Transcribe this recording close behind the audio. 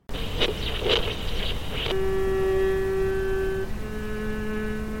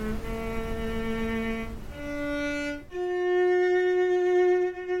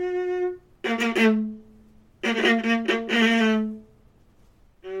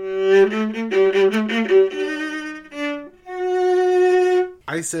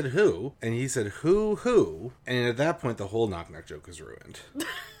I said who, and he said who, and at that point the whole knock-knock joke was ruined.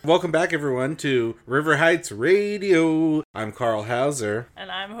 Welcome back, everyone, to River Heights Radio. I'm Carl Hauser.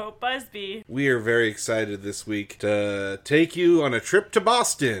 And I'm Hope Busby. We are very excited this week to take you on a trip to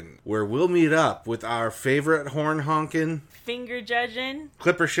Boston, where we'll meet up with our favorite horn-honking, finger-judging,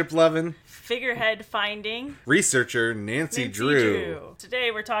 clipper ship-loving, figurehead-finding researcher Nancy Drew. Today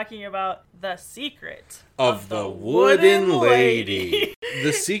we're talking about The Secret of the Wooden Lady.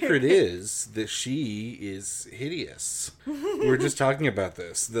 The secret is that she is hideous. We were just talking about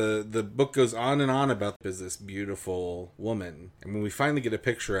this. The book goes on and on about this beautiful woman. And when we finally get a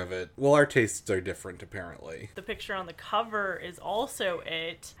picture of it, well, our tastes are different, apparently. The picture on the cover is also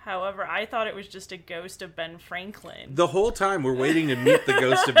it. However, I thought it was just a ghost of Ben Franklin. The whole time we're waiting to meet the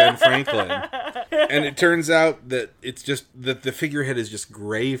ghost of Ben Franklin. And it turns out that it's just that the figurehead is just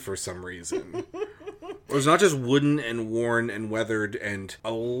gray for some reason. It was not just wooden and worn and weathered and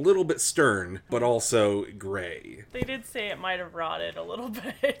a little bit stern, but also gray. They did say it might have rotted a little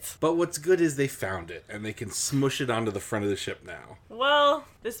bit. But what's good is they found it, and they can smush it onto the front of the ship now. Well,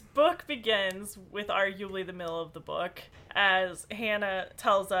 this book begins with arguably the middle of the book, as Hannah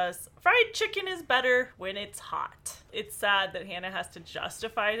tells us, fried chicken is better when it's hot. It's sad that Hannah has to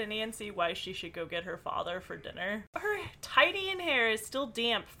justify to Nancy why she should go get her father for dinner. Her tidying hair is still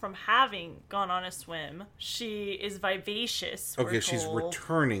damp from having gone on a swim. She is vivacious. Okay, she's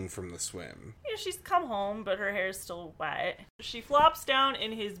returning from the swim. Yeah, she's come home, but her hair is still wet. She flops down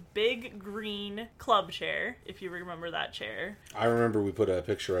in his big green club chair, if you remember that chair. I remember we put a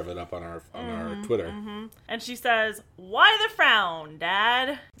picture of it up on our Twitter. Mm-hmm. And she says, "Why the frown,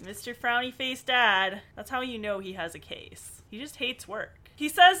 Dad? Mr. Frowny Face Dad." That's how you know he has a case. He just hates work. He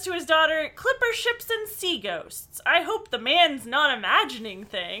says to his daughter, "Clipper ships and sea ghosts. I hope the man's not imagining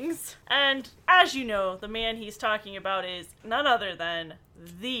things." And as you know, the man he's talking about is none other than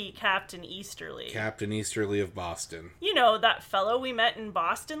the Captain Easterly. Captain Easterly of Boston. You know, that fellow we met in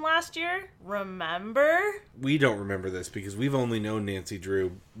Boston last year? Remember? We don't remember this because we've only known Nancy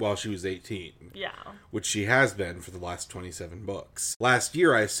Drew while she was 18. Yeah. Which she has been for the last 27 books. Last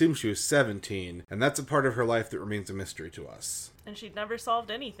year, I assume she was 17, and that's a part of her life that remains a mystery to us. And she'd never solved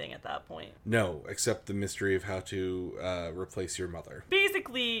anything at that point. No, except the mystery of how to replace your mother.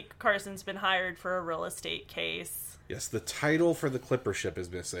 Basically, Carson's been hired for a real estate case. Yes, the title for the Clipper ship is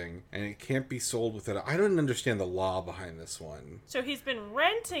missing, and it can't be sold without... I don't understand the law behind this one. So he's been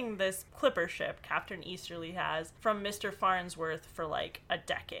renting this Clipper ship, Captain Easterly has, from Mr. Farnsworth for like a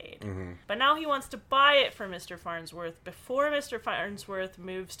decade. Mm-hmm. But now he wants to buy it from Mr. Farnsworth before Mr. Farnsworth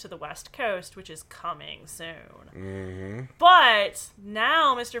moves to the West Coast, which is coming soon. Mm-hmm. But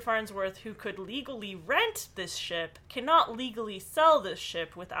now Mr. Farnsworth, who could legally rent this ship, cannot legally sell this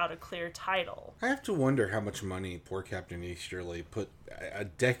ship without a clear title. I have to wonder how much money poor Captain Easterly put a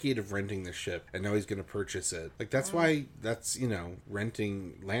decade of renting the ship, and now he's going to purchase it. Like, that's why that's,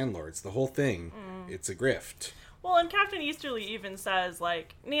 renting landlords. The whole thing, it's a grift. Well, and Captain Easterly even says,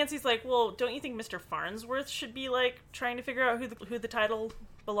 like, Nancy's like, well, don't you think Mr. Farnsworth should be, like, trying to figure out who the title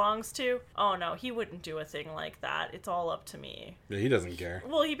belongs to? Oh, no, he wouldn't do a thing like that. It's all up to me. Yeah, he doesn't care.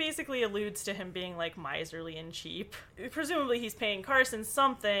 Well, he basically alludes to him being, like, miserly and cheap. Presumably he's paying Carson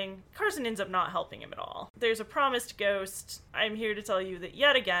something. Carson ends up not helping him at all. There's a promised ghost. I'm here to tell you that,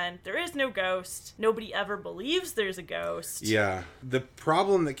 yet again, there is no ghost. Nobody ever believes there's a ghost. Yeah. The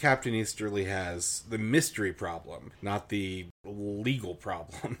problem that Captain Easterly has, the mystery problem, not the legal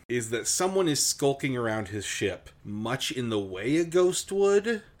problem, is that someone is skulking around his ship, much in the way a ghost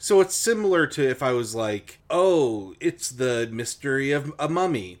would. So it's similar to if I was like, oh, it's the mystery of a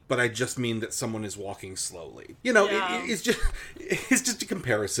mummy, but I just mean that someone is walking slowly. Yeah. It's just a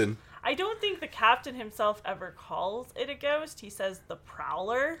comparison. I don't think the captain himself ever calls it a ghost. He says the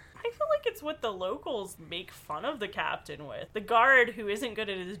prowler. I feel like it's what the locals make fun of the captain with. The guard who isn't good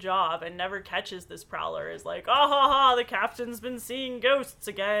at his job and never catches this prowler is like, ah ha ha, the captain's been seeing ghosts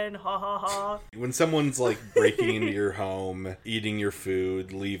again, ha ha ha. When someone's like breaking into your home, eating your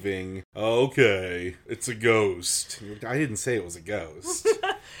food, leaving, okay, it's a ghost. I didn't say it was a ghost.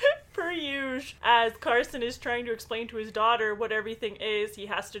 Per usual, as Carson is trying to explain to his daughter what everything is, he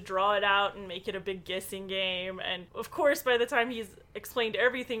has to draw it out and make it a big guessing game. And of course, by the time he's explained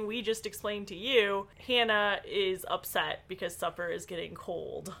everything we just explained to you, Hannah is upset because supper is getting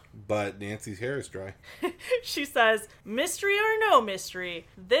cold. But Nancy's hair is dry. She says, mystery or no mystery,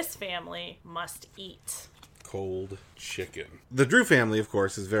 this family must eat. cold chicken. The Drew family, of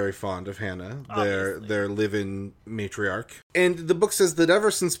course, is very fond of Hannah, their live-in matriarch. And the book says that ever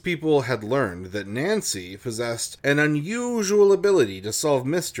since people had learned that Nancy possessed an unusual ability to solve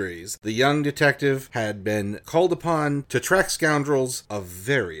mysteries, the young detective had been called upon to track scoundrels of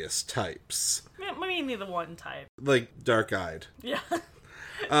various types. Mainly the one type. Like dark-eyed. Yeah.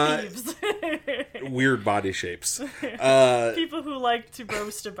 Thieves. Weird body shapes. People who like to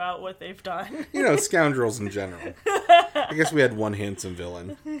boast about what they've done. Scoundrels in general. I guess we had one handsome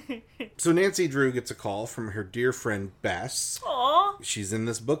villain. So Nancy Drew gets a call from her dear friend Bess. Aww. She's in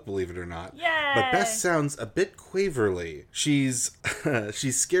this book, believe it or not. Yay. But Bess sounds a bit quaverly. She's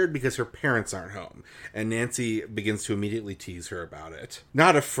scared because her parents aren't home, and Nancy begins to immediately tease her about it.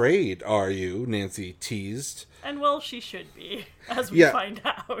 Not afraid, are you? Nancy teased. And well, she should be, as we find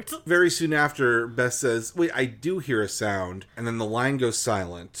out. Very soon after, Bess says, wait, I do hear a sound, and then the line goes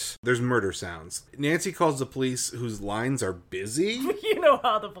silent. There's murder sounds. Nancy calls the police, whose lines are busy. You know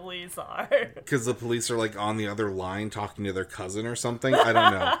how the police are. Because the police are like on the other line talking to their cousin or something. I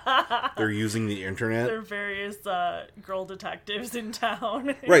don't know. They're using the internet. There are various girl detectives in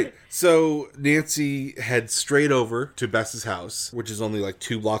town. Right. So Nancy heads straight over to Bess's house, which is only like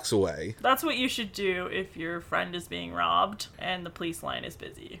 2 blocks away. That's what you should do if your friend is being robbed and the police line is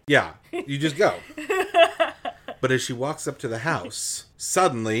busy. Yeah. You just go. But as she walks up to the house,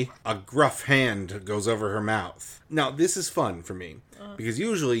 suddenly a gruff hand goes over her mouth. Now, this is fun for me, because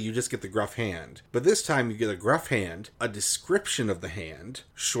usually you just get the gruff hand. But this time you get a gruff hand, a description of the hand,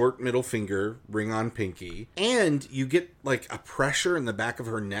 short middle finger, ring on pinky, and you get like a pressure in the back of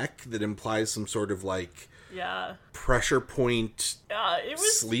her neck that implies some sort of like pressure point it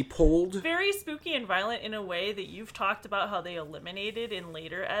was sleep hold. Very spooky and violent in a way that you've talked about how they eliminated in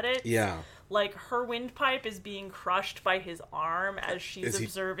later edits. Yeah. Like, her windpipe is being crushed by his arm as she's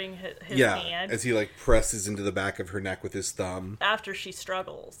observing his hand. As he, like, presses into the back of her neck with his thumb. After she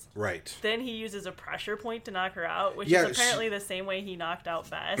struggles. Right. Then he uses a pressure point to knock her out, which is apparently the same way he knocked out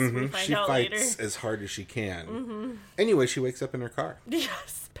Bess. We find out later. She fights as hard as she can. Anyway, she wakes up in her car.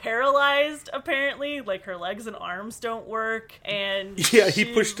 Yes. Paralyzed, apparently. Like, her legs and arms don't work, and he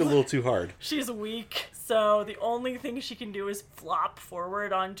pushed a little too hard. She's weak, so the only thing she can do is flop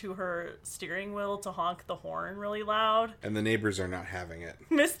forward onto her steering wheel to honk the horn really loud. And the neighbors are not having it.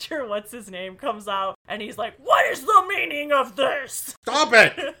 Mr. What's-His-Name comes out, and he's like, what is the meaning of this? Stop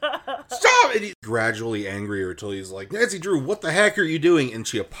it! Stop! And he's gradually angrier until he's like, Nancy Drew, what the heck are you doing? And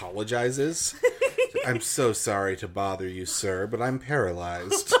she apologizes. I'm so sorry to bother you, sir, but I'm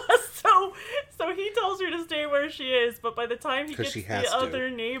paralyzed. So he tells her to stay where she is, but by the time he gets the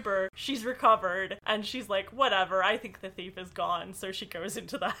other neighbor, she's recovered, and she's like, whatever, I think the thief is gone, so she goes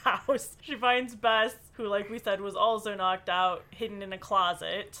into the house. She finds Bess, who, like we said, was also knocked out, hidden in a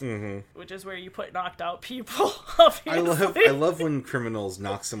closet, which is where you put knocked out people, obviously. I love when criminals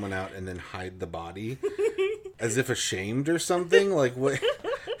knock someone out and then hide the body, as if ashamed or something, like what...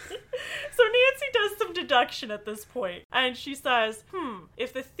 So Nancy does some deduction at this point, and she says,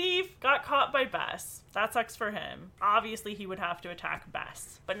 if the thief got caught by Bess, that sucks for him. Obviously, he would have to attack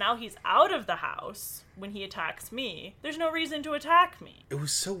Bess. But now he's out of the house. When he attacks me, there's no reason to attack me. It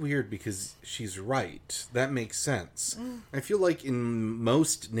was so weird because she's right. That makes sense. I feel like in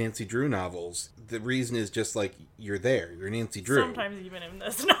most Nancy Drew novels, the reason is just like, you're there. You're Nancy Drew. Sometimes even in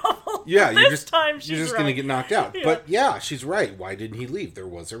this novel. Yeah, you're just right. going to get knocked out. Yeah. But yeah, she's right. Why didn't he leave? There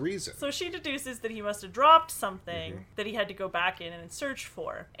was a reason. So she deduces that he must have dropped something that he had to go back in and search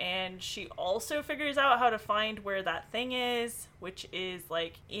for. And she also figures out how to find where that thing is, which is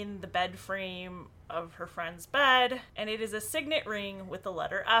like in the bed frame of her friend's bed, and it is a signet ring with the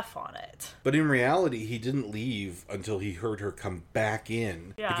letter F on it. But in reality, he didn't leave until he heard her come back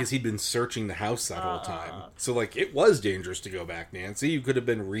in, because he'd been searching the house that whole time. So, like, it was dangerous to go back, Nancy. You could have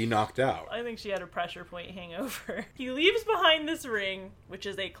been re-knocked out. I think she had a pressure point hangover. He leaves behind this ring, which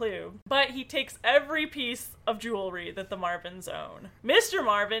is a clue, but he takes every piece of jewelry that the Marvins own. Mr.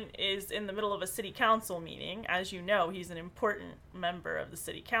 Marvin is in the middle of a city council meeting. As you know, he's an important member of the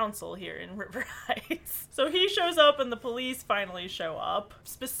city council here in River Heights. So he shows up and the police finally show up.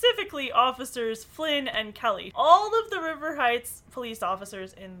 Specifically, officers Flynn and Kelly. All of the River Heights police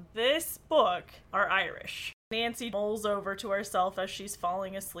officers in this book are Irish. Nancy mulls over to herself as she's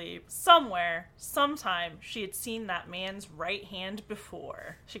falling asleep. Somewhere, sometime, she had seen that man's right hand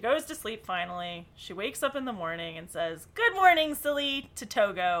before. She goes to sleep finally. She wakes up in the morning and says, "Good morning, silly," to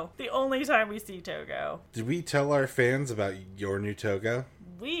Togo. The only time we see Togo. Did we tell our fans about your new toga?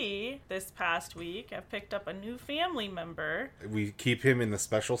 We, this past week, have picked up a new family member. We keep him in the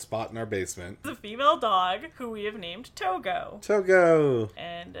special spot in our basement. The female dog, who we have named Togo. Togo!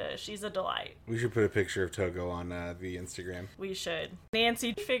 And she's a delight. We should put a picture of Togo on the Instagram. We should.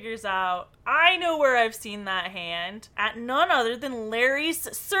 Nancy figures out, I know where I've seen that hand. At none other than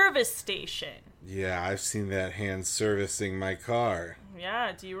Larry's service station. Yeah, I've seen that hand servicing my car.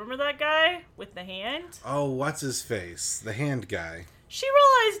 Yeah, do you remember that guy with the hand? Oh, what's his face? The hand guy. She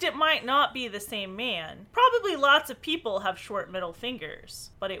realized it might not be the same man. Probably lots of people have short middle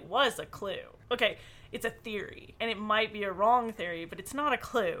fingers, but it was a clue. Okay, it's a theory, and it might be a wrong theory, but it's not a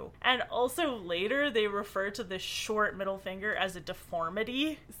clue. And also later, they refer to the short middle finger as a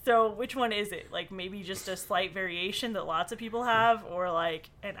deformity. So which one is it? Like maybe just a slight variation that lots of people have, or like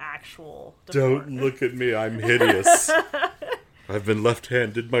an actual deformity? Don't look at me, I'm hideous. I've been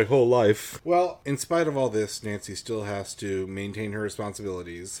left-handed my whole life. Well, in spite of all this, Nancy still has to maintain her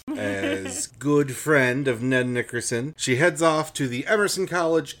responsibilities as good friend of Ned Nickerson. She heads off to the Emerson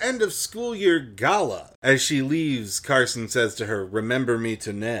College end of school year gala. As she leaves, Carson says to her, "Remember me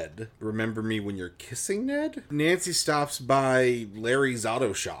to Ned. Remember me when you're kissing Ned?" Nancy stops by Larry's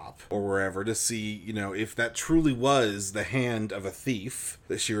auto shop or wherever to see, if that truly was the hand of a thief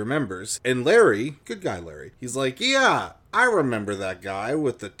that she remembers. And Larry, good guy Larry, he's like, "Yeah, I remember that guy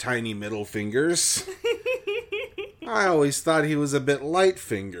with the tiny middle fingers. I always thought he was a bit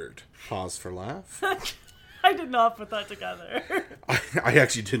light-fingered." Pause for laugh. I did not put that together. I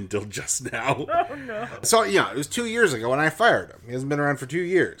actually didn't till just now. Oh, no. So, yeah, it was 2 years ago when I fired him. He hasn't been around for 2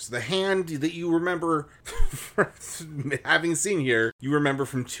 years. The hand that you remember having seen here, you remember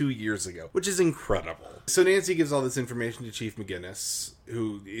from 2 years ago, which is incredible. So Nancy gives all this information to Chief McGinnis,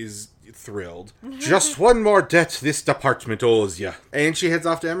 who is thrilled. Just one more debt this department owes ya. And she heads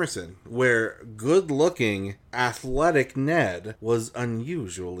off to Emerson, where good-looking, athletic Ned was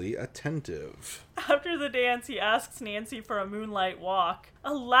unusually attentive. After the dance, he asks Nancy for a moonlight walk.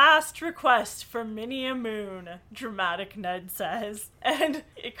 "A last request for many a moon," dramatic Ned says. And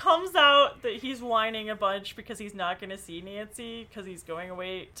it comes out that he's whining a bunch because he's not going to see Nancy because he's going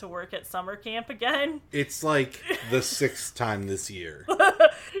away to work at summer camp again. It's like the 6th time this year.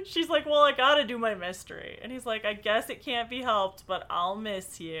 She's like, "Well, I gotta do my mystery." And he's like, "I guess it can't be helped, but I'll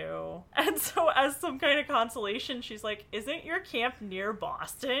miss you." And so as some kind of consolation, she's like, "Isn't your camp near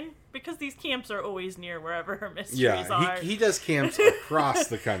Boston?" Because these camps are always near wherever her mysteries are. He does camps across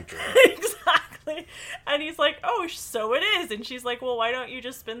the country. Exactly. And he's like, "Oh, so it is." And she's like, "Well, why don't you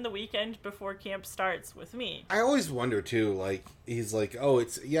just spend the weekend before camp starts with me?" I always wonder, too, like, he's like, "Oh,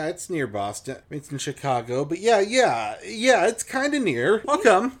 it's near Boston. It's in Chicago, but yeah, it's kind of near. I'll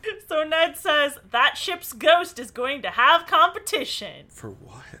come." So Ned says, that ship's ghost is going to have competition. For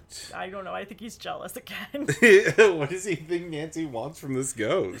what? I don't know. I think he's jealous again. What does he think Nancy wants from this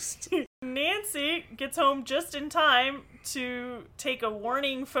ghost? Nancy gets home just in time to take a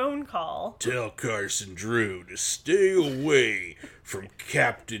warning phone call. "Tell Carson Drew to stay away from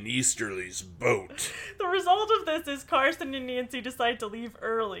Captain Easterly's boat." The result of this is Carson and Nancy decide to leave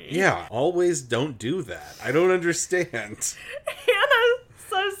early. Yeah, always don't do that. I don't understand. Hannah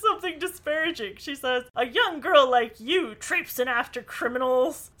says something disparaging. She says, "A young girl like you traipsing after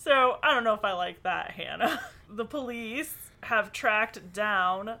criminals." So I don't know if I like that, Hannah. The police have tracked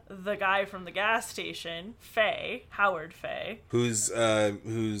down the guy from the gas station, Howard Fay. Whose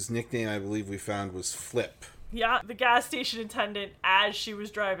nickname I believe we found was Flip. Yeah, the gas station attendant, as she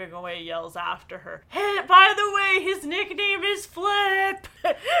was driving away, yells after her, "Hey, by the way, his nickname is Flip!"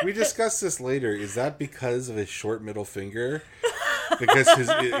 We discussed this later. Is that because of his short middle finger? Because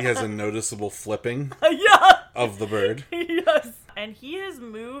he has a noticeable flipping of the bird? Yes. And he has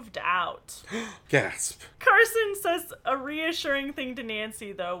moved out. Gasp. Carson says a reassuring thing to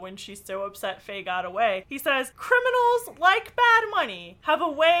Nancy, though, when she's so upset Faye got away. He says, "Criminals, like bad money, have a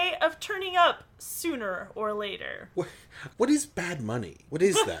way of turning up sooner or later." What is bad money? What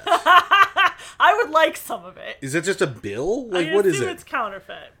is that? I would like some of it. Is it just a bill? Like, I what is assume it? It's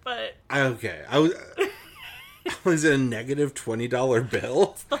counterfeit, but... Okay. Was it a negative $20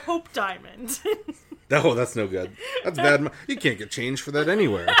 bill? It's the Hope Diamond. No, that's no good. That's bad. You can't get change for that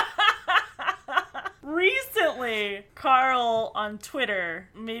anywhere. Recently, Carl on Twitter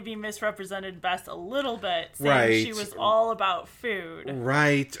maybe misrepresented Bess a little bit, saying she was all about food.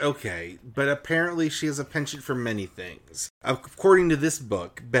 Right, okay. But apparently she has a penchant for many things. According to this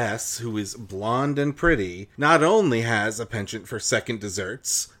book, Bess, who is blonde and pretty, not only has a penchant for second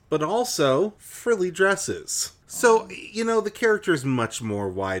desserts, but also frilly dresses. So, the character is much more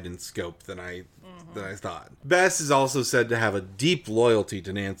wide in scope than I than I thought. Bess is also said to have a deep loyalty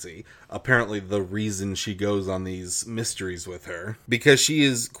to Nancy, apparently the reason she goes on these mysteries with her, because she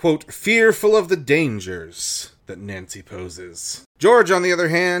is, quote, fearful of the dangers that Nancy poses. George, on the other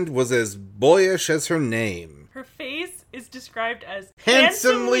hand, was as boyish as her name. Her face is described as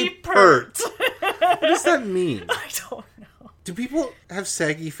handsomely pert. What does that mean? I don't know. Do people have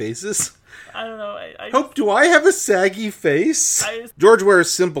saggy faces? I don't know. Hope, do I have a saggy face? George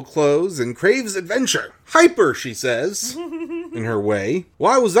wears simple clothes and craves adventure. Hyper, she says, in her way.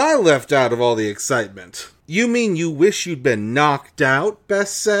 Why was I left out of all the excitement? You mean you wish you'd been knocked out,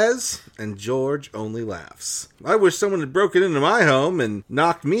 Bess says, and George only laughs. I wish someone had broken into my home and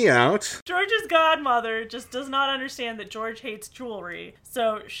knocked me out. George's godmother just does not understand that George hates jewelry,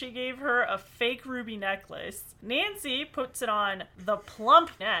 so she gave her a fake ruby necklace. Nancy puts it on the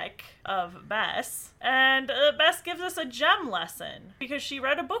plump neck of Bess, and Bess gives us a gem lesson, because she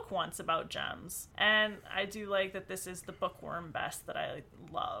read a book once about gems, and I do like that this is the bookworm Bess that I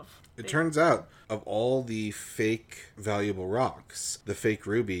love. It turns out, of all the fake valuable rocks, the fake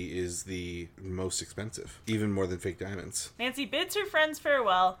ruby is the most expensive, even more than fake diamonds. Nancy bids her friends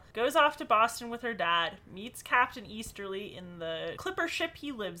farewell, goes off to Boston with her dad, meets Captain Easterly in the clipper ship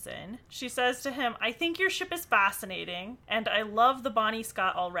he lives in. She says to him, I think your ship is fascinating, and I love the Bonnie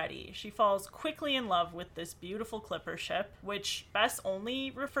Scott already. She falls quickly in love with this beautiful clipper ship, which Bess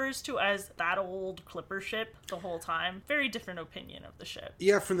only refers to as that old clipper ship the whole time. Very different opinion of the ship.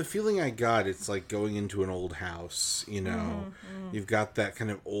 Yeah, from the feeling I got, it's like going into an old house, you know. You've got that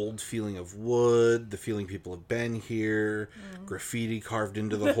kind of old feeling of wood, the feeling people have been here, graffiti carved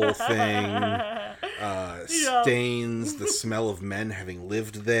into the whole thing, stains, the smell of men having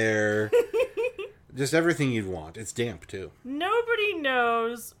lived there. Just everything you'd want. It's damp, too. Nobody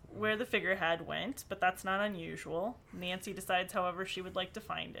knows where the figurehead went, but that's not unusual. Nancy decides, however, she would like to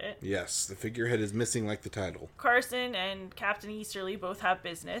find it. Yes, the figurehead is missing like the title. Carson and Captain Easterly both have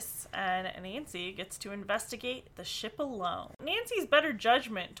business, and Nancy gets to investigate the ship alone. Nancy's better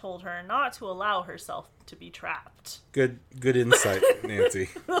judgment told her not to allow herself to be trapped. Good insight, Nancy.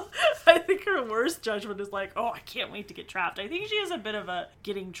 I think her worst judgment is like, oh, I can't wait to get trapped. I think she has a bit of a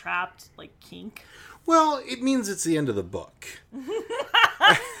getting trapped, like, kink. Well, it means it's the end of the book.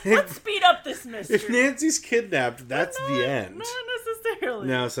 Let's speed up this mystery. If Nancy's kidnapped, that's the end. Not necessarily.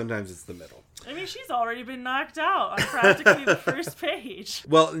 No, sometimes it's the middle. I mean, she's already been knocked out on practically the first page.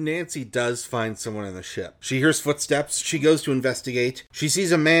 Well, Nancy does find someone on the ship. She hears footsteps. She goes to investigate. She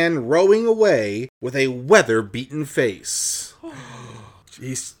sees a man rowing away with a weather-beaten face. He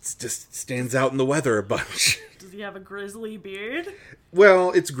just stands out in the weather a bunch. Does he have a grizzly beard?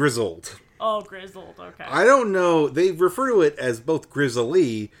 Well, it's grizzled. Oh, grizzled, okay. I don't know. They refer to it as both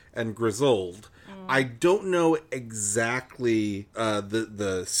grizzly and grizzled. I don't know exactly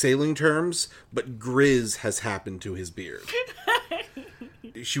the sailing terms, but grizz has happened to his beard.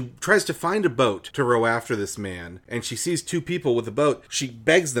 She tries to find a boat to row after this man, and she sees two people with a boat. She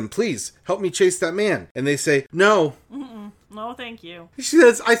begs them, please, help me chase that man. And they say, no. No, thank you. She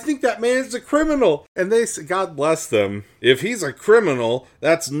says, I think that man's a criminal. And they say, God bless them. If he's a criminal,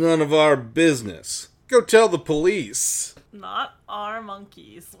 that's none of our business. Go tell the police. Not our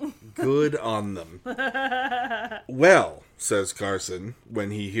monkeys. Good on them. Well, says Carson,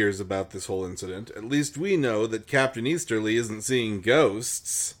 when he hears about this whole incident, at least we know that Captain Easterly isn't seeing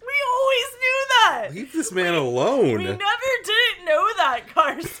ghosts. We always knew that! Leave this man alone. We never didn't know that,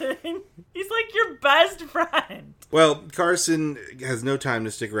 Carson. He's like your best friend. Well, Carson has no time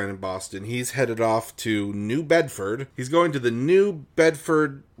to stick around in Boston. He's headed off to New Bedford. He's going to the New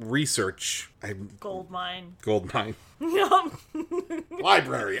Bedford Research... Gold mine.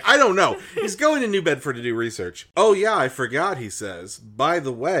 Library. I don't know. He's going to New Bedford to do research. Oh yeah, I forgot, he says. By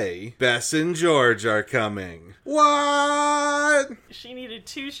the way, Bess and George are coming. What? She needed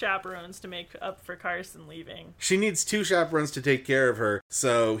 2 chaperones to make up for Carson leaving. She needs 2 chaperones to take care of her,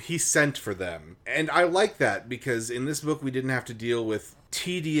 so he sent for them. And I like that, because in this book we didn't have to deal with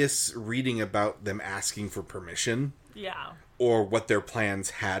tedious reading about them asking for permission. Yeah. Or what their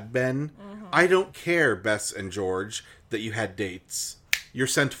plans had been. I don't care, Bess and George, that you had dates. You're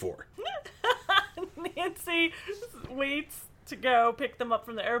sent for. Nancy waits to go pick them up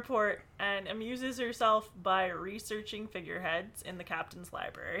from the airport and amuses herself by researching figureheads in the captain's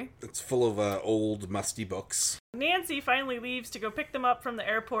library. It's full of old, musty books. Nancy finally leaves to go pick them up from the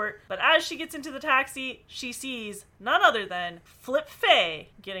airport, but as she gets into the taxi, she sees none other than Flip Fay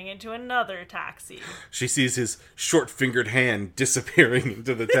getting into another taxi. She sees his short-fingered hand disappearing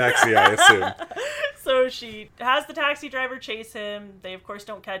into the taxi, I assume. So So she has the taxi driver chase him. They, of course,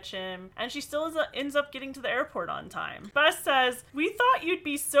 don't catch him. And she still ends up getting to the airport on time. Bess says, "We thought you'd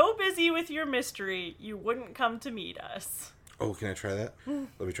be so busy with your mystery, you wouldn't come to meet us." Oh, can I try that?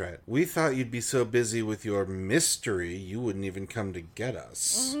 Let me try it. "We thought you'd be so busy with your mystery, you wouldn't even come to get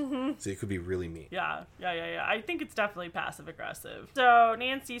us." So it could be really mean. Yeah. I think it's definitely passive-aggressive. So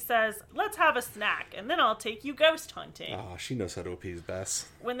Nancy says, "Let's have a snack, and then I'll take you ghost hunting." Oh, she knows how to appease Bess.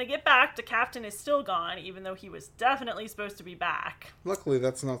 When they get back, the captain is still gone, even though he was definitely supposed to be back. Luckily,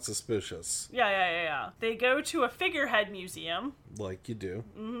 that's not suspicious. Yeah. They go to a figurehead museum. Like you do.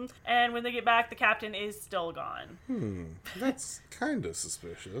 And when they get back, the captain is still gone. That's kind of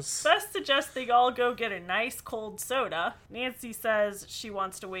suspicious. Bess suggests they all go get a nice cold soda. Nancy says she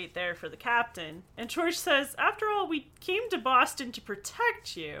wants to wait there for the captain. And George says, "After all, we came to Boston to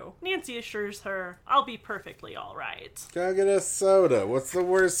protect you." Nancy assures her, "I'll be perfectly all right." Go get a soda. What's the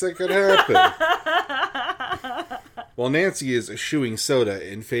worst that could happen? While Nancy is eschewing soda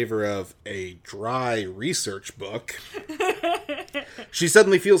in favor of a dry research book, she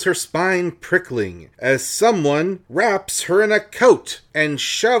suddenly feels her spine prickling as someone wraps her in a coat and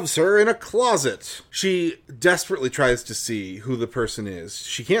shoves her in a closet. She desperately tries to see who the person is.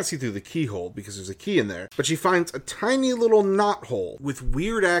 She can't see through the keyhole because there's a key in there, but she finds a tiny little knot hole. With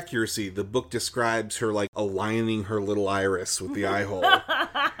weird accuracy, the book describes her like aligning her little iris with the eye hole.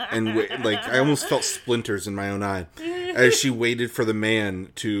 And I almost felt splinters in my own eye as she waited for the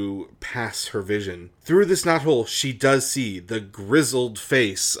man to pass her vision. Through this knothole, she does see the grizzled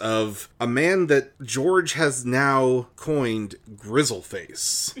face of a man that George has now coined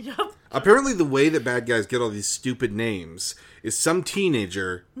Grizzleface. Yep. Apparently the way that bad guys get all these stupid names is some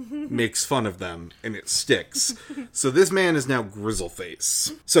teenager makes fun of them, and it sticks. So this man is now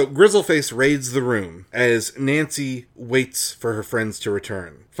Grizzleface. So Grizzleface raids the room as Nancy waits for her friends to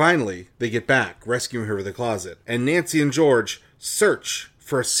return. Finally, they get back, rescuing her with the closet, and Nancy and George search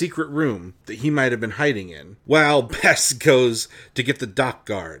for a secret room that he might have been hiding in, while Bess goes to get the dock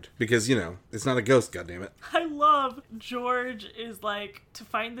guard, because, it's not a ghost, goddammit. I love George is like, to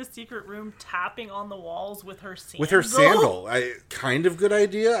find the secret room, tapping on the walls with her sandal. With her sandal. Kind of good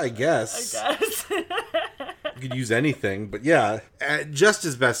idea, I guess. You could use anything, but yeah. Just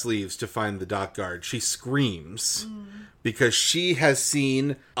as Bess leaves to find the dock guard, she screams because she has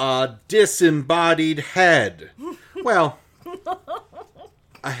seen a disembodied head. Well,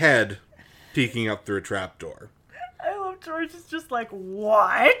 a head peeking up through a trapdoor. I love George is just like,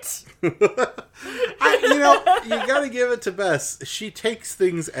 what? You gotta give it to Bess. She takes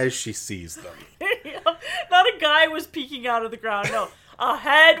things as she sees them. Not a guy was peeking out of the ground, no. A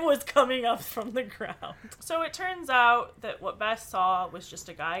head was coming up from the ground. So it turns out that what Bess saw was just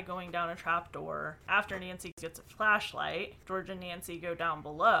a guy going down a trapdoor. After Nancy gets a flashlight, George and Nancy go down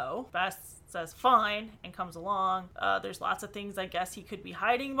below. Bess says fine and comes along. There's lots of things I guess he could be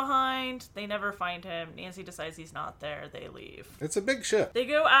hiding behind. They never find him. Nancy decides he's not there. They leave. It's a big ship. They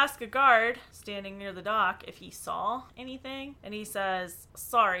go ask a guard standing near the dock if he saw anything. And he says,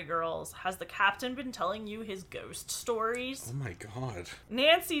 "Sorry, girls. Has the captain been telling you his ghost stories?" Oh my god.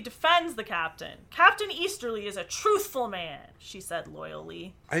 Nancy defends the captain. "Captain Easterly is a truthful man," she said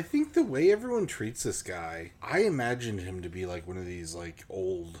loyally. I think the way everyone treats this guy, I imagined him to be like one of these like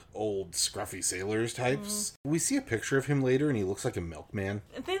old scruffy sailors types. We see a picture of him later and he looks like a milkman.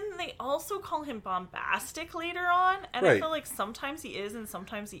 And then they also call him bombastic later on, and right. I feel like sometimes he is and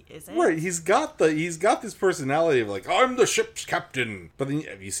sometimes he isn't. Right, he's got this personality of like, "I'm the ship's captain." But then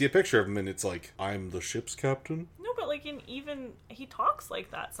you see a picture of him and it's like, "I'm the ship's captain?" No, but like he talks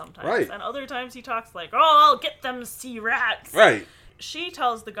like that sometimes. Right. And other times he talks like, "Oh, I'll get them sea rats." Right. She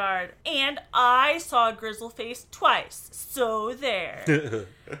tells the guard, "And I saw Grizzleface twice, so there."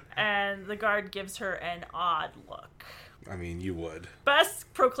 And the guard gives her an odd look. I mean, you would. Bess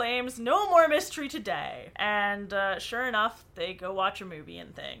proclaims no more mystery today. And sure enough, they go watch a movie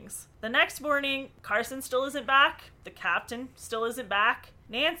and things. The next morning, Carson still isn't back. The captain still isn't back.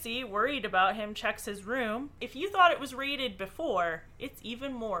 Nancy, worried about him, checks his room. If you thought it was raided before, it's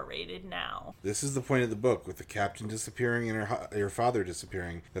even more raided now. This is the point of the book, with the captain disappearing and her father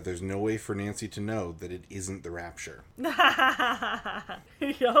disappearing, that there's no way for Nancy to know that it isn't the Rapture.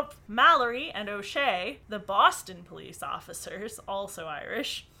 Yup. Mallory and O'Shea, the Boston police officers, also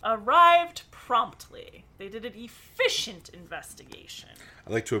Irish, arrived promptly. They did an efficient investigation. I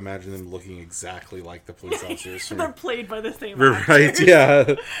like to imagine them looking exactly like the police officers. They're played by the same Right, actors.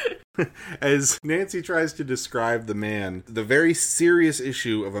 yeah. As Nancy tries to describe the very serious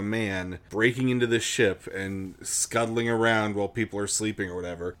issue of a man breaking into the ship and scuttling around while people are sleeping or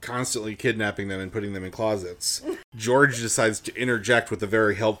whatever, constantly kidnapping them and putting them in closets, George decides to interject with a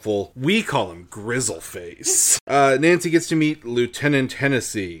very helpful, we call him Grizzleface. Nancy gets to meet Lieutenant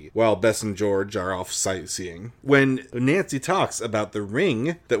Hennessy while Bess and George are off sightseeing. When Nancy talks about the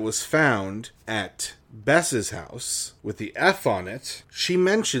ring that was found at Bess's house with the F on it, she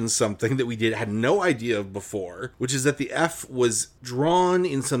mentions something that we had no idea of before, which is that the F was drawn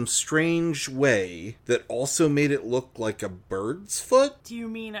in some strange way that also made it look like a bird's foot. Do you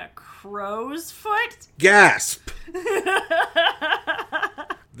mean a crow's foot? Gasp!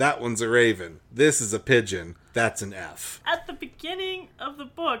 That one's a raven. This is a pigeon. That's an F. At the beginning of the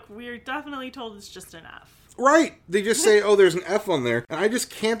book, we're definitely told it's just an F. Right. They just say, oh, there's an F on there. And I just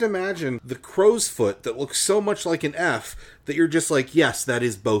can't imagine the crow's foot that looks so much like an F that you're just like, yes, that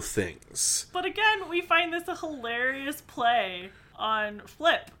is both things. But again, we find this a hilarious play on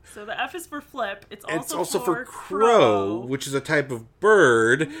flip. So the F is for flip. It's also for crow, which is a type of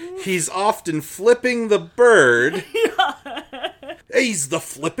bird. He's often flipping the bird. Yeah. He's the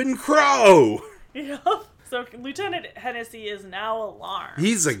flippin' crow. Yeah. So Lieutenant Hennessy is now alarmed.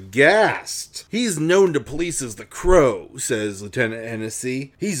 He's aghast. He's known to police as the Crow, says Lieutenant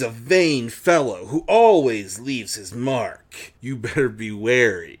Hennessy. He's a vain fellow who always leaves his mark. You better be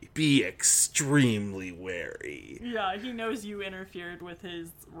wary. Be extremely wary. Yeah, he knows you interfered with his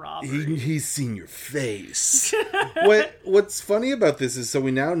robbery. He's seen your face. What's funny about this is, so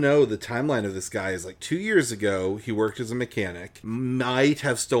we now know the timeline of this guy is like 2 years ago, he worked as a mechanic, might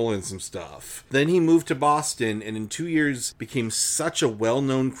have stolen some stuff. Then he moved to Boston, and in 2 years became such a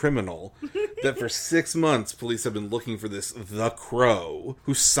well-known criminal that for 6 months, police have been looking for this The Crow,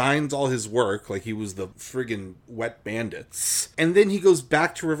 who signs all his work like he was the friggin' wet bandits. And then he goes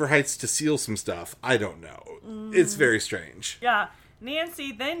back to River Heights to steal some stuff. I don't know. It's very strange. Yeah.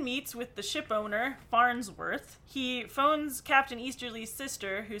 Nancy then meets with the ship owner, Farnsworth. He phones Captain Easterly's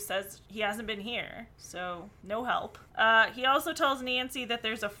sister, who says he hasn't been here, so no help. He also tells Nancy that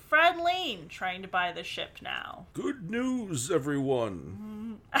there's a Fred Lane trying to buy the ship now. Good news,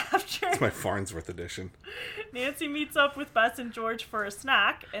 everyone. It's my Farnsworth edition. Nancy meets up with Bess and George for a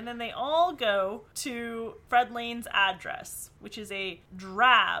snack, and then they all go to Fred Lane's address, which is a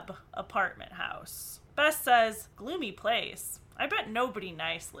drab apartment house. Bess says, gloomy place. I bet nobody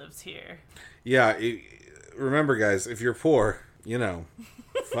nice lives here. Yeah, remember, guys, if you're poor,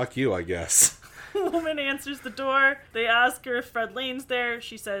 fuck you, I guess. The woman answers the door. They ask her if Fred Lane's there.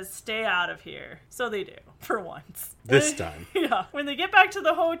 She says, stay out of here. So they do, for once. This time. Yeah. When they get back to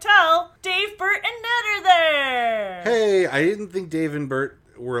the hotel, Dave, Bert, and Ned are there. Hey, I didn't think Dave and Bert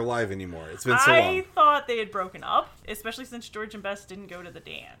were alive anymore. It's been so long. I thought they had broken up, especially since George and Bess didn't go to the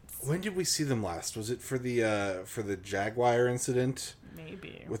dance. When did we see them last? Was it for the Jaguar incident?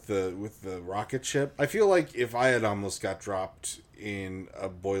 Maybe. With the rocket ship? I feel like if I had almost got dropped in a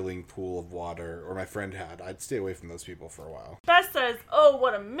boiling pool of water, or my friend had, I'd stay away from those people for a while. Bess says, oh,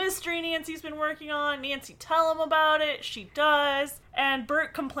 what a mystery Nancy's been working on. Nancy, tell him about it. She does. And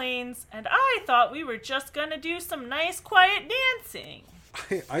Bert complains, and I thought we were just gonna do some nice, quiet dancing.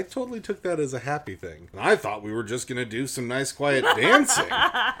 I totally took that as a happy thing. I thought we were just going to do some nice, quiet dancing.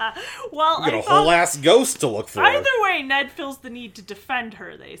 Well, we got a whole-ass ghost to look for. Either way, Ned feels the need to defend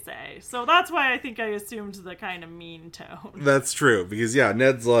her, they say. So that's why I think I assumed the kind of mean tone. That's true, because, yeah,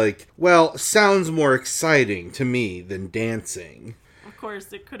 Ned's like, well, sounds more exciting to me than dancing. Of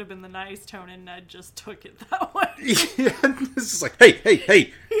course, it could have been the nice tone, and Ned just took it that way. Yeah, it's just like,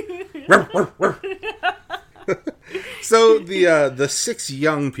 hey. So the 6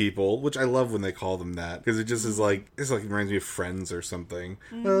 young people, which I love when they call them that, because it just is like, it reminds me of Friends or something.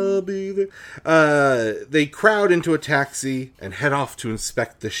 I'll be there. They crowd into a taxi and head off to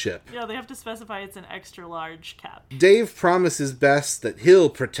inspect the ship. Yeah, they have to specify it's an extra large cap. Dave promises Bess that he'll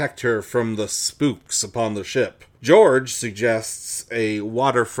protect her from the spooks upon the ship. George suggests a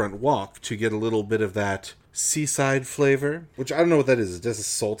waterfront walk to get a little bit of that seaside flavor, which I don't know what that is. Is just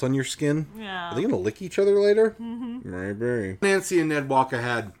salt on your skin? Yeah. Are they gonna lick each other later? Mm-hmm. Maybe. Nancy and Ned walk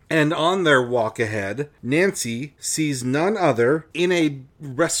ahead, and on their walk ahead, Nancy sees none other in a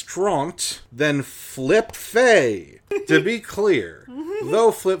restaurant than Flip Faye. To be clear,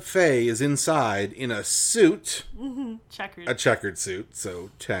 though Flip Faye is inside in a suit, checkered. A checkered suit, so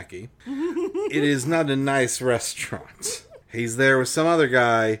tacky, it is not a nice restaurant. He's there with some other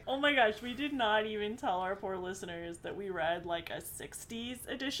guy. Oh my gosh, we did not even tell our poor listeners that we read like a 60s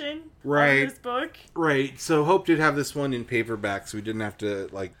edition of this book. Right, so Hope did have this one in paperback, so we didn't have to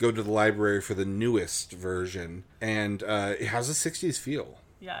go to the library for the newest version. And it has a 60s feel.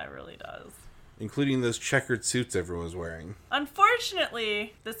 Yeah, it really does. Including those checkered suits everyone's wearing.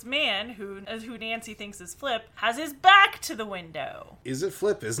 Unfortunately, this man, who Nancy thinks is Flip, has his back to the window. Is it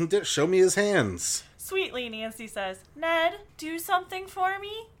Flip? Isn't it? Show me his hands. Sweetly, Nancy says, Ned, do something for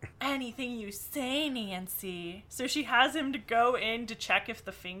me? Anything you say, Nancy. So she has him to go in to check if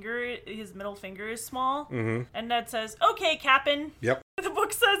his middle finger is small. Mm-hmm. And Ned says, okay, Cap'n. Yep. The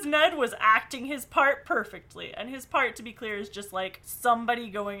book says Ned was acting his part perfectly. And his part, to be clear, is just like somebody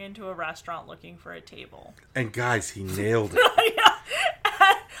going into a restaurant looking for a table. And guys, he nailed it. Yeah.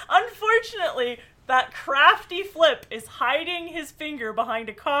 Unfortunately, that crafty Flip is hiding his finger behind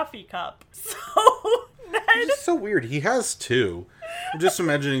a coffee cup. So, Ned... It's just so weird. He has two. I'm just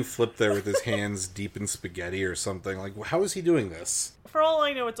imagining Flip there with his hands deep in spaghetti or something. Like, how is he doing this? For all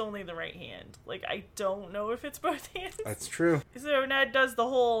I know, it's only the right hand. Like, I don't know if it's both hands. That's true. So Ned does the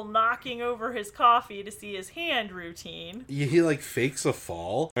whole knocking over his coffee to see his hand routine. He like, fakes a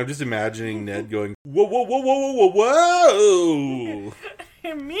fall. I'm just imagining Ned going, whoa, whoa, whoa, whoa, whoa, whoa, whoa!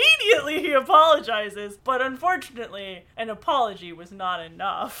 Immediately he apologizes, but unfortunately, an apology was not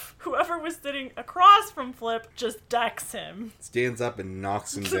enough. Whoever was sitting across from Flip just decks him. Stands up and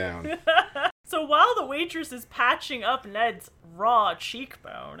knocks him down. So while the waitress is patching up Ned's raw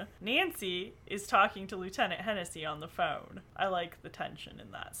cheekbone, Nancy is talking to Lieutenant Hennessy on the phone. I like the tension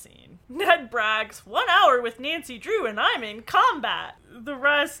in that scene. Ned brags, 1 hour with Nancy Drew and I'm in combat. The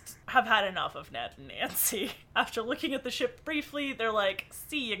rest have had enough of Ned and Nancy. After looking at the ship briefly, they're like,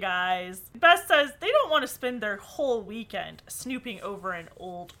 see you guys. Bess says they don't want to spend their whole weekend snooping over an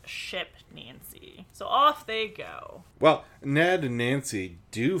old ship, Nancy. So off they go. Well, Ned and Nancy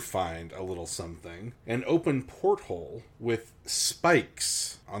do find a little something. An open porthole with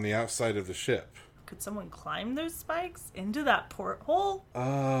spikes on the outside of the ship. Could someone climb those spikes into that porthole?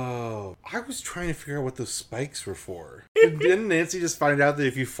 Oh, I was trying to figure out what those spikes were for. Didn't Nancy just find out that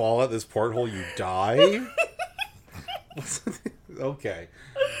if you fall at this porthole, you die? Okay.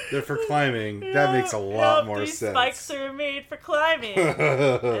 They're for climbing. That makes a lot more these sense. Spikes are made for climbing.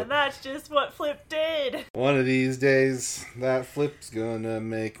 And that's just what Flip did. One of these days, that Flip's gonna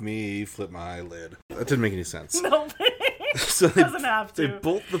make me flip my lid. That didn't make any sense. No. So doesn't have to. They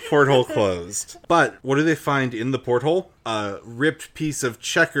bolt the porthole closed. But what do they find in the porthole? A ripped piece of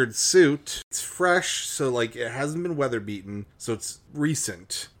checkered suit. It's fresh, so like it hasn't been weather beaten, so it's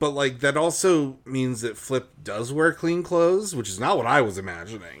recent. But like that also means that Flip does wear clean clothes, which is not what I was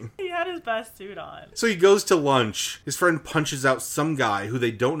imagining. He had his best suit on. So he goes to lunch. His friend punches out some guy who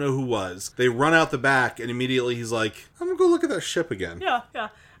they don't know who was. They run out the back, and immediately he's like, I'm gonna go look at that ship again. Yeah.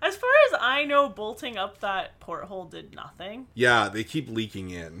 As far as I know, bolting up that porthole did nothing. Yeah, they keep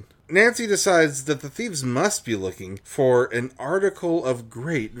leaking in. Nancy decides that the thieves must be looking for an article of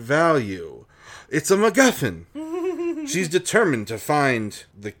great value. It's a MacGuffin. She's determined to find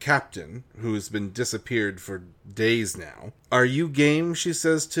the captain, who's been disappeared for days now. Are you game, she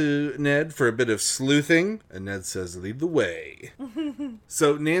says to Ned, for a bit of sleuthing? And Ned says, lead the way.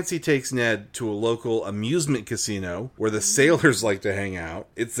 So Nancy takes Ned to a local amusement casino where the sailors like to hang out.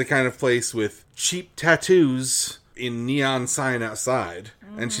 It's the kind of place with cheap tattoos in neon sign outside.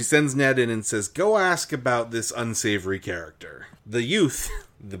 And she sends Ned in and says, go ask about this unsavory character. The youth,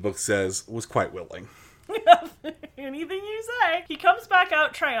 the book says, was quite willing. Anything you say. He comes back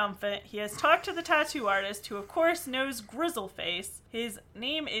out triumphant. He has talked to the tattoo artist, who of course knows Grizzleface. His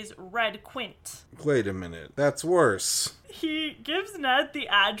name is Red Quint. Wait a minute, that's worse. He gives Ned the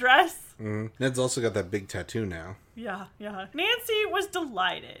address. Ned's also got that big tattoo now. Yeah. Nancy was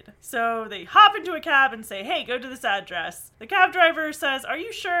delighted. So they hop into a cab and say, hey, go to this address. The cab driver says, are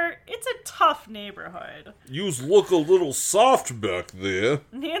you sure? It's a tough neighborhood. Yous look a little soft back there.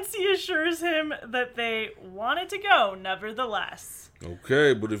 Nancy assures him that they wanted to go, nevertheless.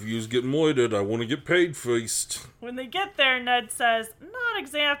 Okay, but if yous get moited, I want to get paid first. When they get there, Ned says, not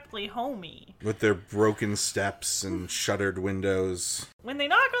exactly homey. With their broken steps and shuttered windows. When they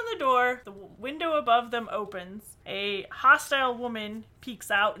knock on the door, the window above them opens. A hostile woman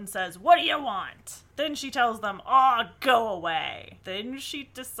peeks out and says, what do you want? Then she tells them, go away. Then she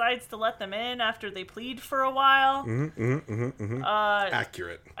decides to let them in after they plead for a while.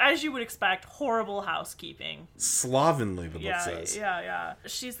 Accurate. As you would expect, horrible housekeeping. Slovenly, the book says. Yeah.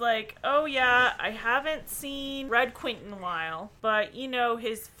 She's like, oh yeah, I haven't seen Red Quint in a while, but you know,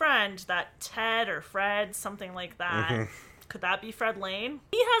 his friend, that Ted or Fred, something like that. Could that be Fred Lane?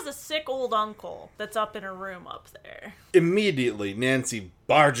 He has a sick old uncle that's up in a room up there. Immediately, Nancy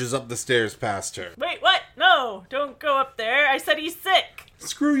barges up the stairs past her. Wait, what? No, don't go up there. I said he's sick.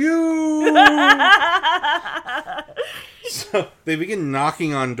 Screw you! So they begin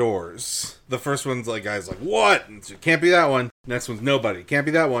knocking on doors. The first one's like, guy's like, what? It can't be that one. Next one's nobody. Can't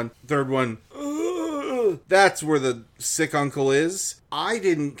be that one. Third one, that's where the sick uncle is. I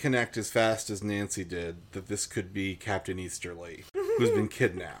didn't connect as fast as Nancy did that this could be Captain Easterly, who's been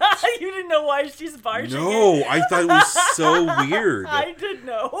kidnapped. You didn't know why she's barging No, in. I thought it was so weird. I did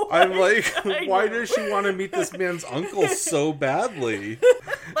know. I'm like, why does she want to meet this man's uncle so badly?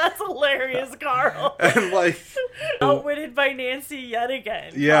 That's hilarious, Carl. And like... Outwitted by Nancy yet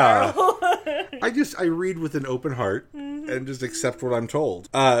again. Yeah. Carl. I read with an open heart and just accept what I'm told.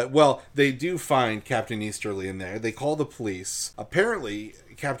 Well, they do find Captain Easterly in there. They call the police. Apparently,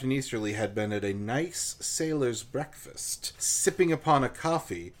 Captain Easterly had been at a nice sailor's breakfast, sipping upon a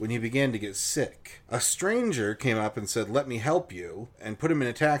coffee when he began to get sick. A stranger came up and said, "Let me help you," and put him in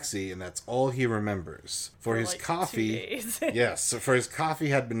a taxi, and that's all he remembers. For his like coffee... 2 days. Yes, for his coffee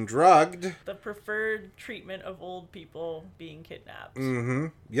had been drugged. The preferred treatment of old people being kidnapped. Mm-hmm.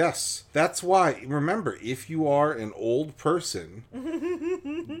 Yes. That's why, remember, if you are an old person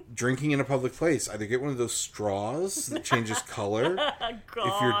drinking in a public place, either get one of those straws that changes color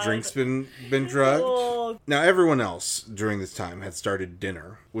if your drink's been drugged. Oh. Now, everyone else during this time had started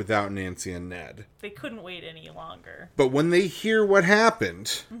dinner without Nancy and Ned. They couldn't wait any longer. But when they hear what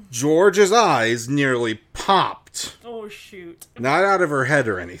happened, George's eyes nearly popped. Oh, shoot. Not out of her head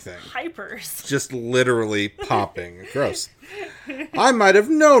or anything. Hypers. Just literally popping. Gross. "I might have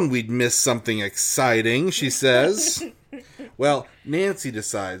known we'd miss something exciting," she says. Well, Nancy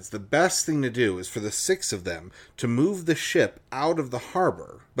decides the best thing to do is for the 6 of them to move the ship out of the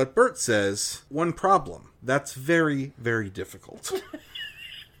harbor. But Bert says, one problem. That's very, very difficult.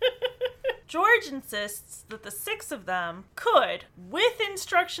 George insists that the 6 of them could, with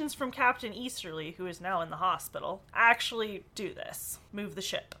instructions from Captain Easterly, who is now in the hospital, actually do this. Move the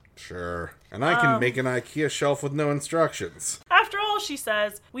ship. Sure. And I can make an IKEA shelf with no instructions. After all, she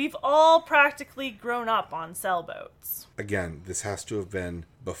says, we've all practically grown up on sailboats. Again, this has to have been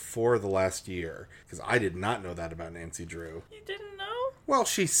before the last year, because I did not know that about Nancy Drew. You didn't know? Well,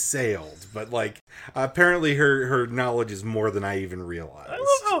 she sailed, but like, apparently her knowledge is more than I even realized. I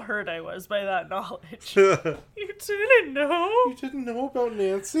love how hurt I was by that knowledge. You didn't know? You didn't know about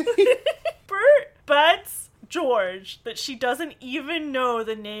Nancy? Bert bets George that she doesn't even know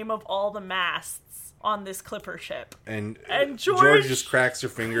the name of all the masts on this clipper ship. And George just cracks her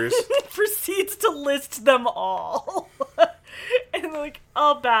fingers. proceeds to list them all. And like,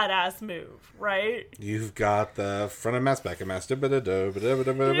 a badass move, right? You've got the front of mast, back of mast.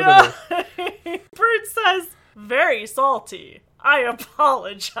 Yeah. Bert says, very salty. I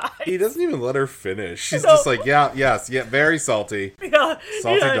apologize. He doesn't even let her finish. She's just like, yeah, very salty. Yeah.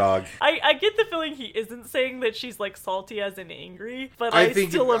 Salty dog. I get the feeling he isn't saying that she's like salty as in angry, but I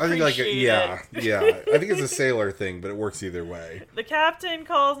still appreciate it. Yeah. I think it's a sailor thing, but it works either way. The captain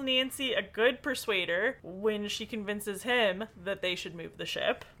calls Nancy a good persuader when she convinces him that they should move the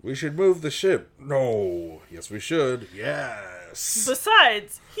ship. We should move the ship. No. Yes, we should. Yes.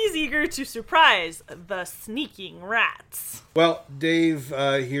 Besides, he's eager to surprise the sneaking rats. Well, Dave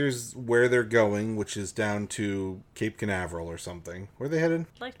hears where they're going, which is down to Cape Canaveral or something. Where are they headed?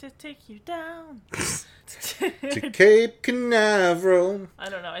 I'd like to take you down. To Cape Canaveral. I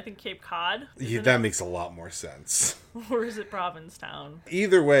don't know. I think Cape Cod. Yeah, that makes a lot more sense. Or is it Provincetown?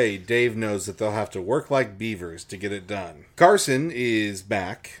 Either way, Dave knows that they'll have to work like beavers to get it done. Carson is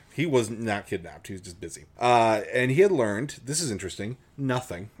back. He was not kidnapped. He was just busy. And he had learned, this is interesting,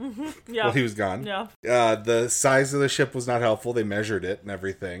 nothing. Yeah. While he was gone. Yeah. The size of the ship was not helpful. They measured it and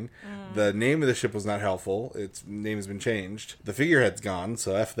everything. The name of the ship was not helpful. Its name has been changed. The figurehead's gone,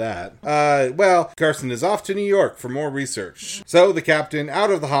 so F that. Well, Carson is off to New York for more research. So the captain,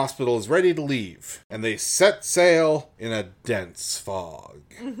 out of the hospital, is ready to leave. And they set sail in a dense fog.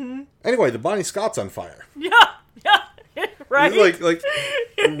 Anyway, the Bonnie Scott's on fire. Yeah. Right? Like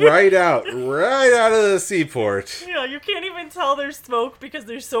right out of the seaport. Yeah, you can't even tell there's smoke because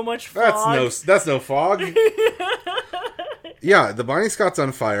there's so much fog. That's no fog. Yeah, the Bonnie Scott's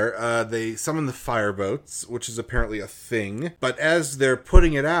on fire. They summon the fireboats, which is apparently a thing. But as they're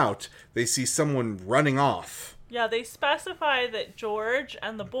putting it out, they see someone running off. Yeah, they specify that George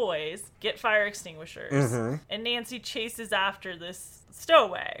and the boys get fire extinguishers, and Nancy chases after this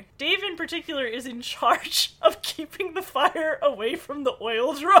stowaway. Dave in particular is in charge of keeping the fire away from the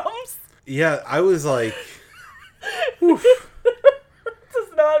oil drums. Yeah, I was like... Does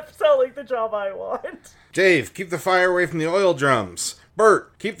not sound like the job I want. Dave, keep the fire away from the oil drums.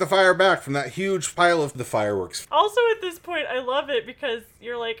 Bert, keep the fire back from that huge pile of the fireworks. Also, at this point, I love it because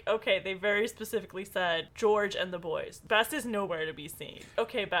you're like, okay, they very specifically said George and the boys. Bess is nowhere to be seen.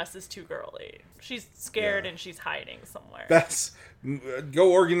 Okay, Bess is too girly. She's scared and she's hiding somewhere. Bess,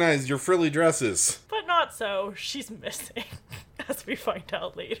 go organize your frilly dresses. But not so. She's missing, as we find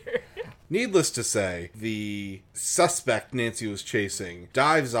out later. Needless to say, the suspect Nancy was chasing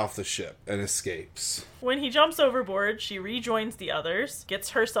dives off the ship and escapes. When he jumps overboard, she rejoins the others,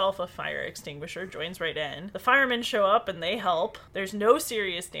 gets herself a fire extinguisher, joins right in. The firemen show up and they help. There's no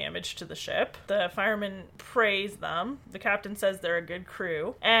serious damage to the ship. The firemen praise them. The captain says they're a good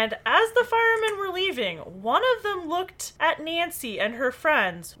crew. And as the firemen were leaving, one of them looked at Nancy and her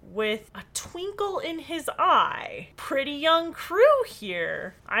friends with a twinkle in his eye. Pretty young crew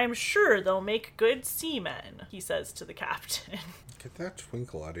here. I'm sure they'll make good seamen, he says to the captain. Get that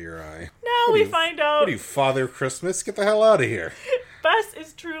twinkle out of your eye. Now we find out. What are you, Father Christmas? Get the hell out of here. Bess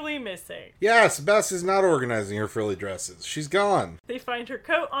is truly missing. Yes, Bess is not organizing her frilly dresses. She's gone. They find her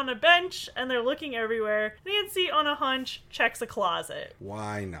coat on a bench, and they're looking everywhere. Nancy, on a hunch, checks a closet.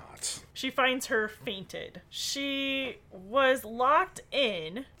 Why not? She finds her fainted. She was locked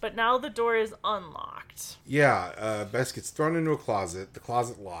in, but now the door is unlocked. Yeah, Bess gets thrown into a closet. The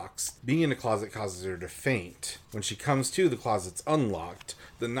closet locks. Being in a closet causes her to faint. When she comes to, the closet's unlocked.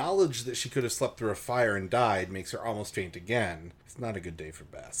 The knowledge that she could have slept through a fire and died makes her almost faint again. It's not a good day for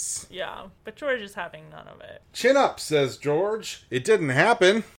Bess. Yeah, but George is having none of it. Chin up, says George. It didn't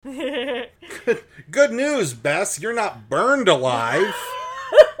happen. Good news, Bess. You're not burned alive.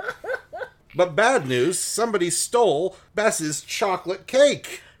 But bad news, somebody stole Bess's chocolate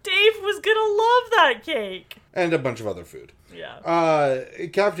cake. Dave was gonna love that cake. And a bunch of other food. Yeah.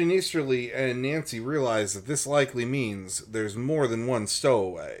 Captain Easterly and Nancy realize that this likely means there's more than one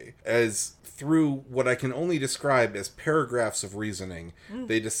stowaway, as through what I can only describe as paragraphs of reasoning,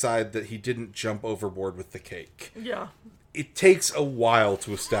 they decide that he didn't jump overboard with the cake. Yeah. It takes a while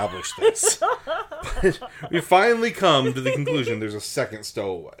to establish this. But we finally come to the conclusion there's a second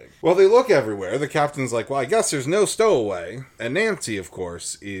stowaway. Well, they look everywhere. The captain's like, well, I guess there's no stowaway. And Nancy, of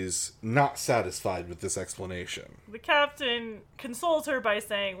course, is not satisfied with this explanation. The captain consoles her by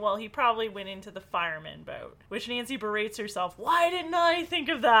saying, well, he probably went into the fireman boat, which Nancy berates herself. Why didn't I think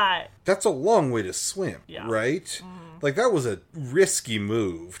of that? That's a long way to swim, right? Mm-hmm. Like, that was a risky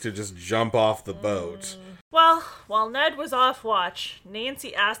move to just jump off the boat. Well, while Ned was off watch,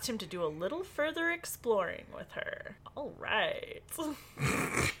 Nancy asked him to do a little further exploring with her. All right.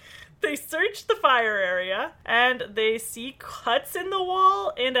 They search the fire area, and they see cuts in the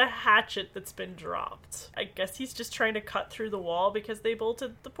wall and a hatchet that's been dropped. I guess he's just trying to cut through the wall because they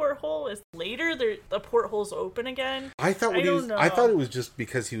bolted the porthole. Is later the porthole's open again? I thought it was just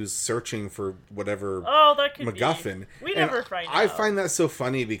because he was searching for whatever that could MacGuffin. Be. We never find out. I find that so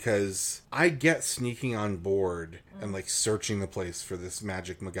funny because I get sneaking on board and like searching the place for this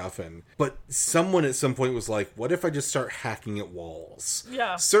magic MacGuffin. But someone at some point was like, what if I just start hacking at walls?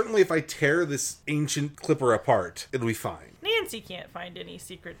 Yeah. Certainly if I tear this ancient clipper apart, it'll be fine. Nancy can't find any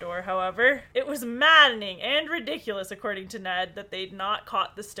secret door, however. It was maddening and ridiculous, according to Ned, that they'd not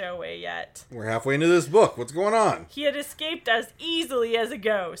caught the stowaway yet. We're halfway into this book. What's going on? He had escaped as easily as a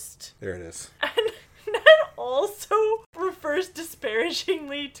ghost. There it is. And Ned also refers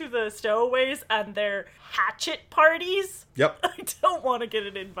disparagingly to the stowaways and their hatchet parties. Yep. I don't want to get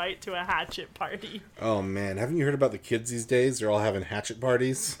an invite to a hatchet party. Oh man, haven't you heard about the kids these days? They're all having hatchet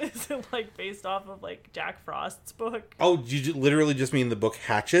parties. Is it like based off of like Jack Frost's book? Oh, you literally just mean the book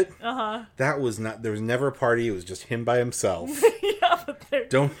Hatchet? Uh-huh. That was not, there was never a party, it was just him by himself. Yeah, but they're...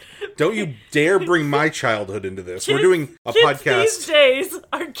 Don't you dare bring my childhood into this. We're doing a podcast. Kids these days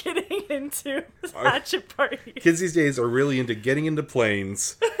are getting into hatchet parties. Kids these days are really into getting into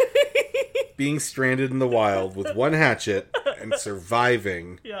planes, being stranded in the wild with one hatchet, and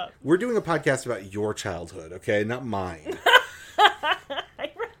surviving. Yeah. We're doing a podcast about your childhood, okay? Not mine. I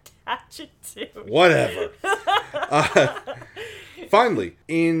read Hatchet too. Whatever. Finally,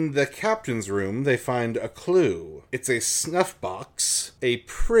 in the captain's room, they find a clue. It's a snuff box. A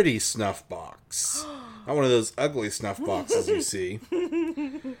pretty snuff box. Not one of those ugly snuff boxes you see.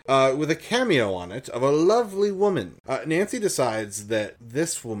 With a cameo on it of a lovely woman. Nancy decides that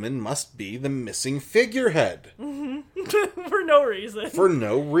this woman must be the missing figurehead. For no reason. For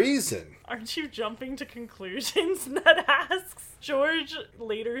no reason. Aren't you jumping to conclusions? Ned asks. George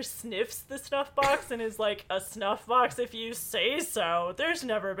later sniffs the snuff box and is like, a snuff box if you say so. There's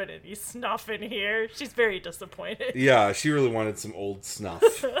never been any snuff in here. She's very disappointed. Yeah, she really wanted some old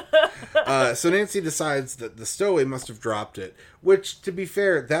snuff. So Nancy decides that the stowaway must have dropped it, which, to be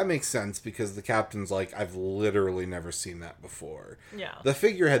fair, that makes sense because the captain's like, I've literally never seen that before. Yeah. The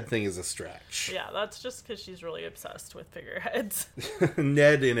figurehead thing is a stretch. Yeah, that's just because she's really obsessed with figureheads.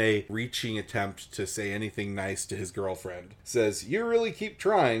 Ned, in a reaching attempt to say anything nice to his girlfriend, says, you really keep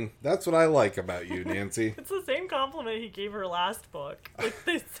trying. That's what I like about you, Nancy. It's the same compliment he gave her last book. Like,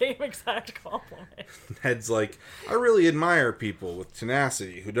 the same exact compliment. Ned's like, I really admire people with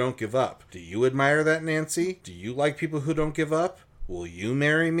tenacity who don't give up. Do you admire that, Nancy? Do you like people who don't give up? Will you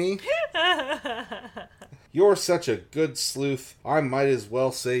marry me? You're such a good sleuth, I might as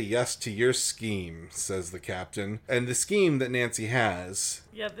well say yes to your scheme, says the captain. And the scheme that Nancy has...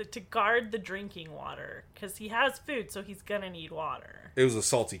 Yeah, to guard the drinking water. Because he has food, so he's gonna need water. It was a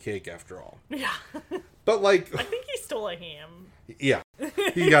salty cake, after all. Yeah. But, like... I think he stole a ham. Yeah,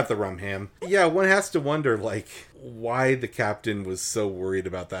 he got the rum ham. Yeah, one has to wonder, like, why the captain was so worried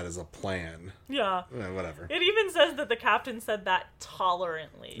about that as a plan. Yeah. Whatever. It even says that the captain said that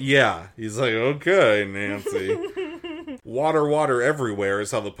tolerantly. Yeah, he's like, okay, Nancy. Water, water everywhere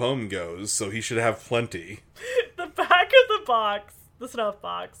is how the poem goes, so he should have plenty. The back of the box, the snuff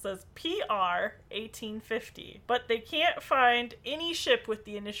box, says PR 1850, but they can't find any ship with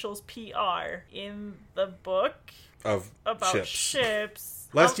the initials PR in the book about ships.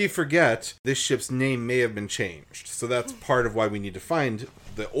 Lest you forget, this ship's name may have been changed, so that's part of why we need to find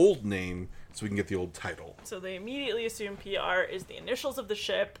the old name so we can get the old title. So they immediately assume PR is the initials of the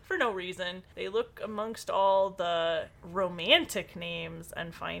ship for no reason. They look amongst all the romantic names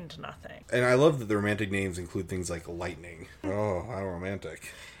and find nothing. And I love that the romantic names include things like lightning. Oh, how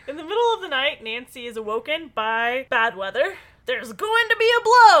romantic. In the middle of the night, Nancy is awoken by bad weather. There's going to be a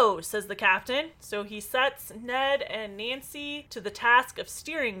blow, says the captain. So he sets Ned and Nancy to the task of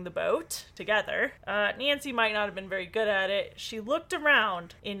steering the boat together. Nancy might not have been very good at it. She looked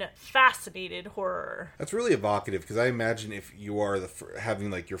around in fascinated horror. That's really evocative, because I imagine if you are having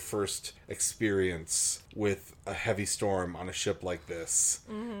like your first experience with a heavy storm on a ship like this,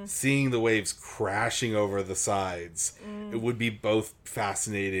 seeing the waves crashing over the sides, it would be both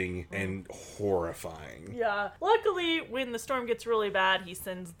fascinating and horrifying. Yeah. Luckily, when the storm gets really bad, he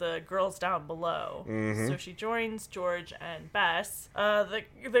sends the girls down below. So she joins George and Bess. The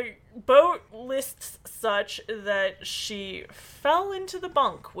boat lists such that she fell into the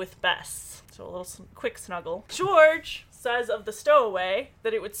bunk with Bess. So a little quick snuggle. George says of the stowaway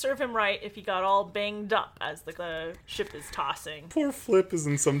that it would serve him right if he got all banged up as the ship is tossing. Poor Flip is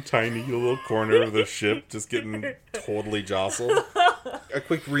in some tiny little corner of the ship, just getting totally jostled. A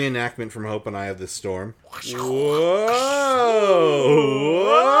quick reenactment from Hope and I of this storm. Whoa!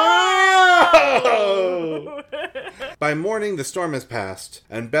 Whoa! By morning, the storm has passed,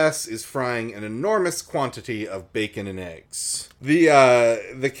 and Bess is frying an enormous quantity of bacon and eggs.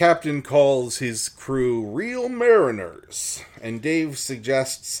 The captain calls his crew real mariners, and Dave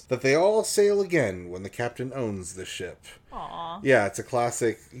suggests that they all sail again when the captain owns the ship. Aww. Yeah, it's a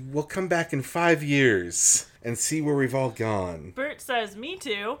classic. We'll come back in 5 years and see where we've all gone. Bert says, me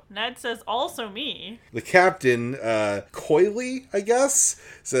too. Ned says, also me. The captain, coyly, I guess,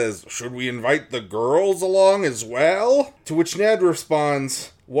 says, should we invite the girls along as well? To which Ned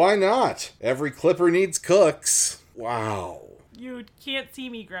responds, why not? Every clipper needs cooks. Wow. You can't see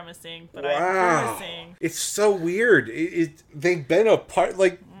me grimacing, but Wow. I'm grimacing. It's so weird. They've been apart.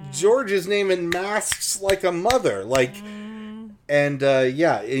 Like, George is naming masks like a mother. Like, and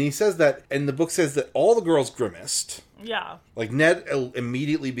yeah, and he says that, and the book says that all the girls grimaced. Yeah. Like, Ned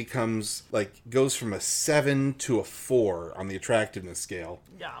immediately becomes, like, goes from a 7 to a 4 on the attractiveness scale.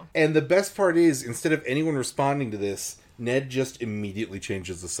 Yeah. And the best part is, instead of anyone responding to this, Ned just immediately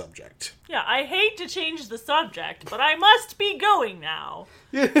changes the subject. Yeah, I hate to change the subject, but I must be going now.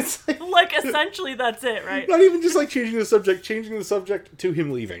 Yeah, it's Like, essentially, that's it, right? not even just like changing the subject to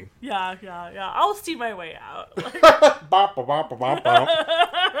him leaving. Yeah. I'll see my way out. Bop, bop, bop, bop, bop.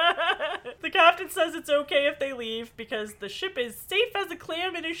 The captain says it's okay if they leave because the ship is safe as a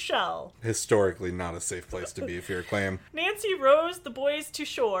clam in a shell. Historically not a safe place to be if you're a clam. Nancy rows the boys to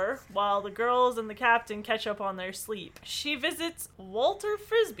shore while the girls and the captain catch up on their sleep. She visits Walter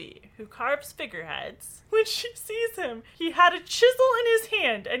Frisbee, who carves figureheads. When she sees him, he had a chisel in his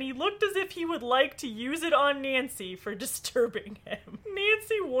hand and he looked as if he would like to use it on Nancy for disturbing him.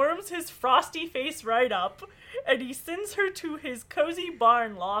 Nancy warms his frosty face right up and he sends her to his cozy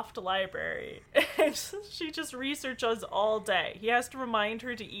barn loft library. And she just researches all day. He has to remind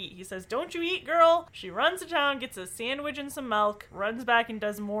her to eat. He says, "Don't you eat, girl?" She runs to town, gets a sandwich and some milk, runs back and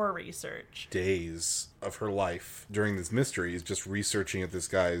does more research. Days of her life during this mystery is just researching at this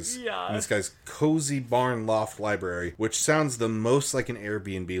guy's cozy barn loft library, which sounds the most like an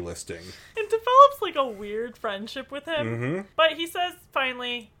Airbnb listing. It develops like a weird friendship with him. But he says,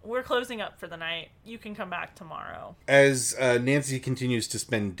 finally, "We're closing up for the night. You can come back tomorrow." As Nancy continues to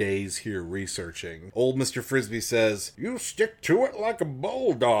spend days here researching, old Mr. Frisbee says, "You stick to it like a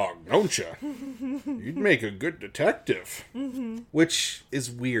bulldog, don't you? You'd make a good detective." Which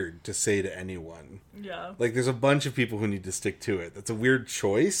is weird to say to anyone. Yeah. Like, there's a bunch of people who need to stick to it. That's a weird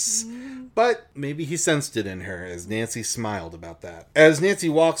choice. But maybe he sensed it in her, as Nancy smiled about that. As Nancy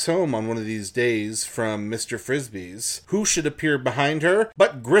walks home on one of these days from Mr. Frisbee's, who should appear behind her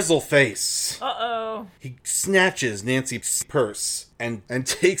but Grizzleface? Uh-oh. He snatches Nancy's purse and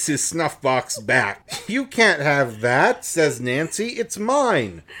takes his snuff box back. "You can't have that," says Nancy. "It's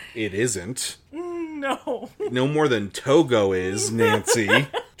mine." "It isn't." No. "No more than Togo is, Nancy."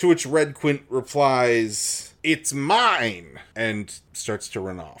 To which Red Quint replies, "It's mine," and starts to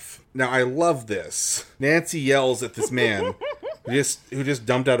run off. Now, I love this. Nancy yells at this man who just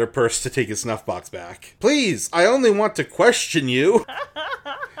dumped out her purse to take his snuff box back. "Please, I only want to question you."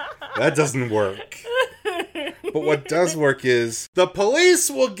 That doesn't work. But what does work is, "The police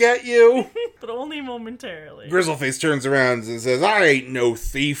will get you." But only momentarily. Grizzleface turns around and says, "I ain't no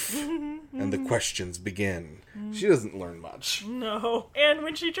thief." And the questions begin. She doesn't learn much. No. And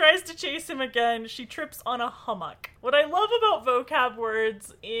when she tries to chase him again, she trips on a hummock. What I love about vocab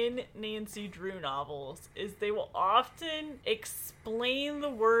words in Nancy Drew novels is they will often explain the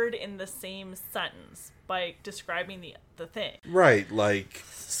word in the same sentence by describing the thing. Right, like,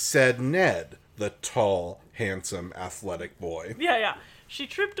 said Ned, the tall, handsome, athletic boy. Yeah. She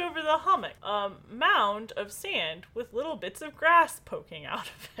tripped over the hummock, a mound of sand with little bits of grass poking out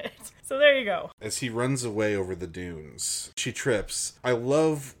of it. So there you go. As he runs away over the dunes, she trips. I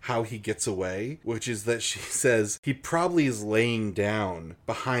love how he gets away, which is that she says he probably is laying down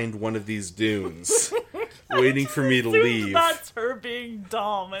behind one of these dunes. Waiting for me to leave. That's her being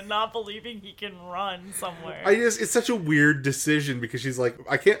dumb and not believing he can run somewhere. It's such a weird decision because she's like,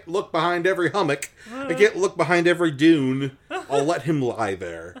 I can't look behind every hummock. I can't look behind every dune. I'll let him lie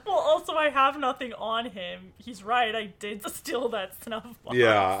there. Well, also, I have nothing on him. He's right, I did steal that snuff box.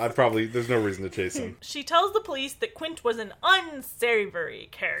 Yeah, there's no reason to chase him. She tells the police that Quint was an unsavory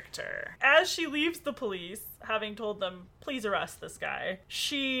character. As she leaves the police, having told them, "Please arrest this guy,"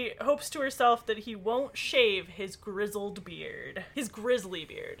 she hopes to herself that he won't shave his grizzled beard. His grizzly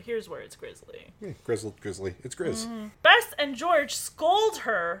beard. Here's where it's grizzly. Yeah, grizzly. It's Grizz. Bess and George scold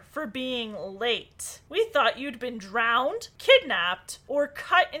her for being late. "We thought you'd been drowned, kidnapped, or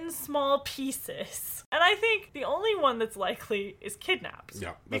cut in small pieces." And I think the only one that's likely is kidnapped.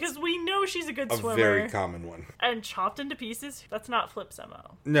 Yeah. Because we know she's a good swimmer. A very common one. And chopped into pieces, that's not Flip's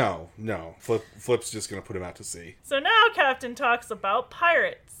MO. No. Flip's just going to put him out to sea. So now Captain talks about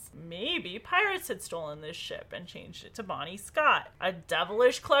pirates. Maybe pirates had stolen this ship and changed it to Bonnie Scott. "A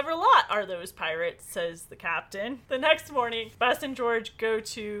devilish clever lot are those pirates," says the captain. The next morning, Bess and George go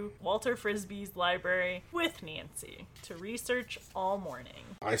to Walter Frisbee's library with Nancy to research all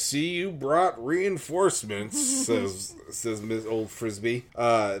morning. "I see you brought reinforcements," says Miss Old Frisbee.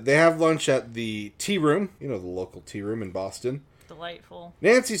 They have lunch at the tea room, the local tea room in Boston. Delightful.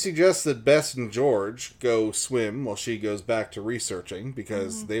 Nancy suggests that Bess and George go swim while she goes back to researching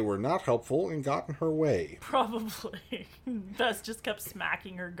because they were not helpful and got in her way. Probably. Bess just kept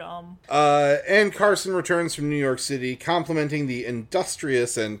smacking her gum. And Carson returns from New York City complimenting the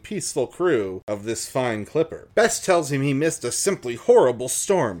industrious and peaceful crew of this fine clipper. Bess tells him he missed a simply horrible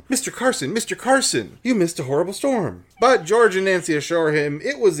storm. Mr. Carson, you missed a horrible storm." But George and Nancy assure him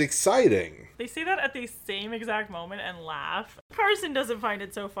it was exciting. They say that at the same exact moment and laugh. Carson doesn't find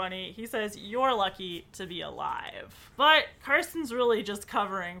it so funny. He says, "You're lucky to be alive." But Carson's really just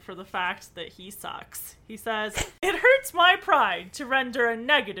covering for the fact that he sucks. He says, "It hurts my pride to render a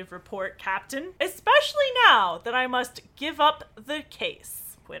negative report, Captain, especially now that I must give up the case."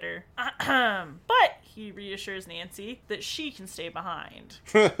 Quitter. But he reassures Nancy that she can stay behind.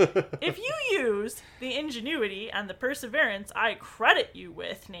 "If you use the ingenuity and the perseverance I credit you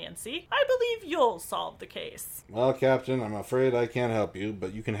with, Nancy, I believe you'll solve the case." "Well, Captain, I'm afraid I can't help you,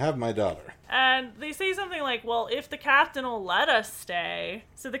 but you can have my daughter." And they say something like, "Well, if the captain will let us stay."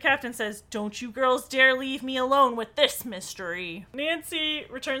 So the captain says, "Don't you girls dare leave me alone with this mystery." Nancy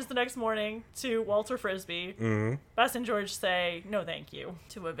returns the next morning to Walter Frisbee. Bess and George say, "No thank you,"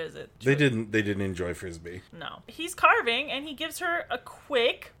 to to a visit. They didn't enjoy Frisbee. No. He's carving, and he gives her a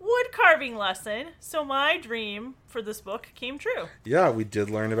quick wood carving lesson. So my dream for this book came true. Yeah, we did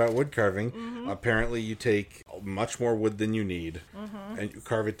learn about wood carving. Apparently you take much more wood than you need, and you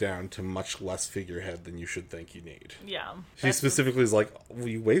carve it down to much less figurehead than you should think you need. Yeah. She specifically is like,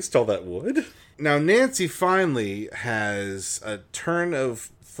 we waste all that wood? Now, Nancy finally has a turn of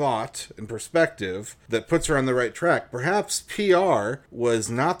thought and perspective that puts her on the right track. Perhaps PR was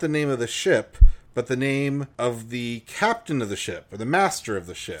not the name of the ship, but the name of the captain of the ship, or the master of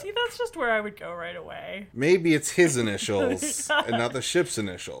the ship. See, that's just where I would go right away. Maybe it's his initials and not the ship's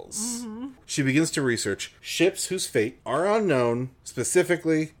initials. She begins to research ships whose fate are unknown,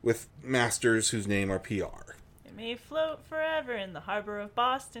 specifically with masters whose name are PR. It may float forever in the harbor of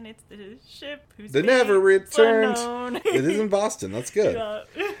Boston. It's the ship whose That fate never returned. unknown. It is in Boston. That's good.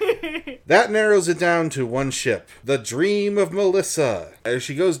 Yeah. That narrows it down to one ship, the Dream of Melissa. As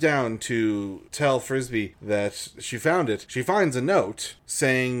she goes down to tell Frisbee that she found it, she finds a note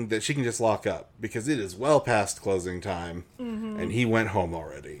saying that she can just lock up because it is well past closing time and he went home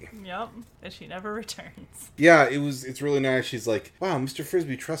already. Yep. And she never returns. Yeah, it's really nice. She's like, wow, Mr.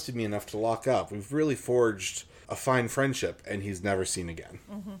 Frisbee trusted me enough to lock up. We've really forged a fine friendship, and he's never seen again.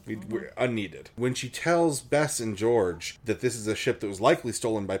 We're unneeded. When she tells Bess and George that this is a ship that was likely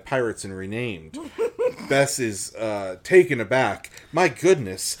stolen by pirates and renamed, Bess is taken aback. My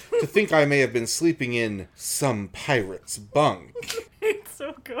goodness, to think I may have been sleeping in some pirate's bunk. It's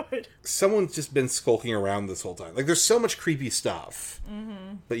so good. Someone's just been skulking around this whole time. Like, there's so much creepy stuff.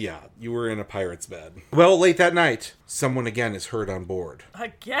 But yeah, you were in a pirate's bed. Well, late that night, someone again is heard on board.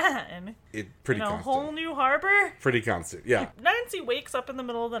 Again? Pretty In a constant. whole new harbor? Pretty constant, yeah. Nancy wakes up in the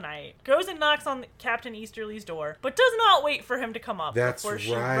middle of the night, goes and knocks on Captain Easterly's door, but does not wait for him to come up before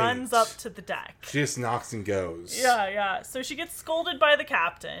she runs up to the deck. She just knocks and goes. Yeah. So she gets scolded by the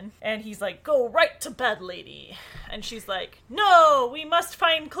captain, and he's like, go right to bed, lady. And she's like, no, we must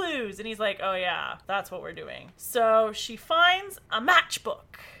find clues. And he's like, oh yeah, that's what we're doing. So she finds a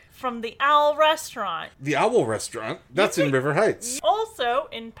matchbook from the Owl Restaurant. The Owl Restaurant? That's in River Heights. Also,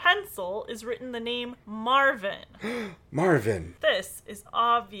 in pencil, is written the name Marvin. Marvin. This is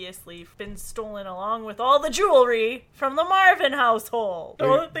obviously been stolen along with all the jewelry from the Marvin household.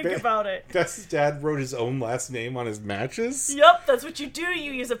 Don't think about it. Bess's dad wrote his own last name on his matches? Yep, that's what you do.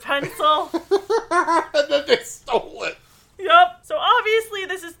 You use a pencil. And then they stole it. Yep. So obviously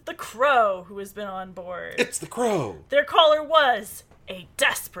this is the Crow who has been on board. It's the Crow. Their caller was a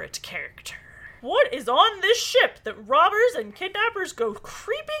desperate character. What is on this ship that robbers and kidnappers go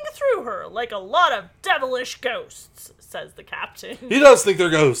creeping through her like a lot of devilish ghosts, says the captain. He does think they're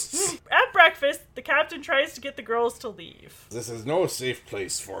ghosts. At breakfast, the captain tries to get the girls to leave. This is no safe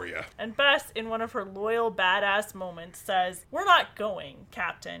place for you. And Bess, in one of her loyal badass moments, says, we're not going,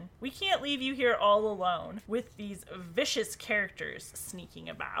 Captain. We can't leave you here all alone with these vicious characters sneaking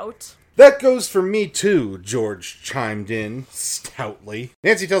about. That goes for me too, George chimed in stoutly.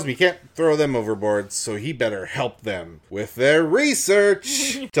 Nancy tells me he can't throw them overboard, so he better help them with their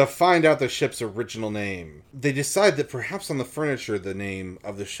research to find out the ship's original name. They decide that perhaps on the furniture the name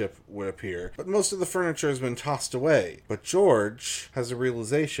of the ship would appear, but most of the furniture has been tossed away. But George has a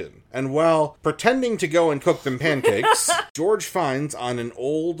realization, and while pretending to go and cook them pancakes, George finds on an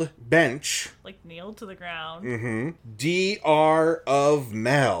old bench, like nailed to the ground, Dr. of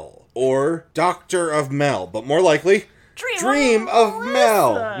Mel. Or Doctor of Mel, but more likely, Dream of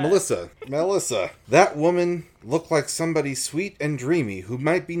Mel. Melissa. That woman looked like somebody sweet and dreamy who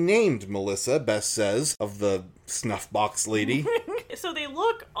might be named Melissa, Bess says, of the snuff box lady. So they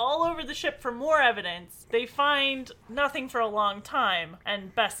look all over the ship for more evidence. They find nothing for a long time,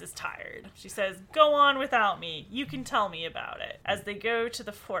 and Bess is tired. She says, go on without me. You can tell me about it. As they go to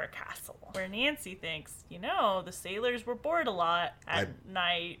the forecastle, where Nancy thinks, the sailors were bored a lot at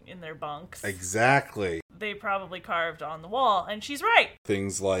night in their bunks. Exactly. They probably carved on the wall, and she's right.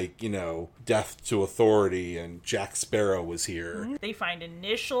 Things like, death to authority and Jack Sparrow was here. They find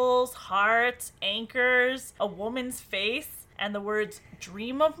initials, hearts, anchors, a woman's face, and the words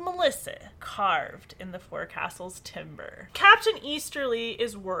Dream of Melissa carved in the forecastle's timber. Captain Easterly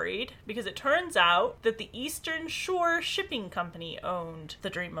is worried because it turns out that the Eastern Shore Shipping Company owned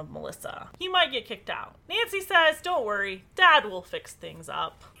the Dream of Melissa. He might get kicked out. Nancy says, don't worry, Dad will fix things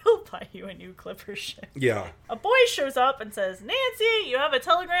up. He'll buy you a new clipper ship. Yeah. A boy shows up and says, Nancy, you have a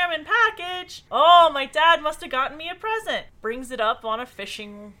telegram and package. Oh, my dad must have gotten me a present. Brings it up on a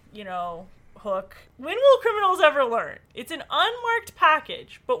fishing, hook. When will criminals ever learn? It's an unmarked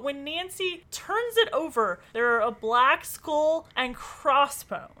package, but when Nancy turns it over, there are a black skull and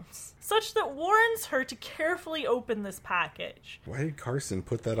crossbones, such that warrants her to carefully open this package. Why did Carson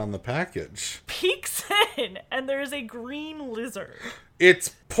put that on the package? Peeks in, and there is a green lizard.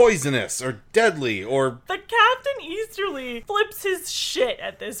 It's poisonous or deadly or... The Captain Easterly flips his shit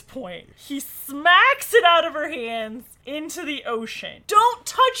at this point. He smacks it out of her hands into the ocean. Don't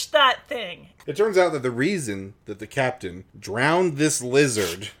touch that thing! It turns out that the reason that the captain drowned this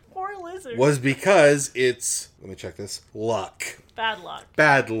lizard... Poor lizard. ...was because it's... Let me check this. Luck. Bad luck.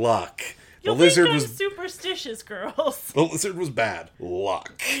 Bad luck. You'll The lizard think I'm was... superstitious, girls. The lizard was bad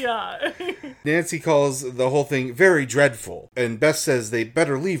luck. Yeah. Nancy calls the whole thing very dreadful, and Bess says they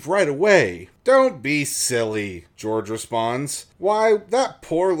better leave right away. Don't be silly, George responds. Why, that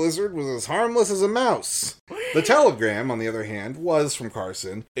poor lizard was as harmless as a mouse. The telegram, on the other hand, was from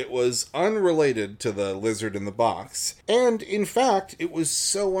Carson. It was unrelated to the lizard in the box, and in fact, it was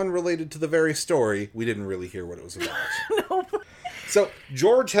so unrelated to the very story, we didn't really hear what it was about. Nope. So,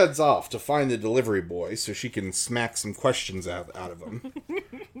 George heads off to find the delivery boy so she can smack some questions out of him.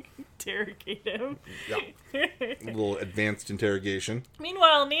 Interrogate him. Yeah. A little advanced interrogation.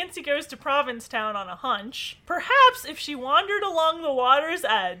 Meanwhile, Nancy goes to Provincetown on a hunch. Perhaps if she wandered along the water's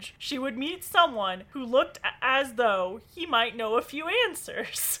edge, she would meet someone who looked as though he might know a few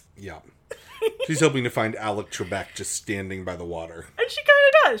answers. Yeah. She's hoping to find Alec Trebek just standing by the water. And she kind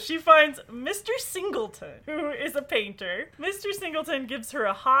of does. She finds Mr. Singleton, who is a painter. Mr. Singleton gives her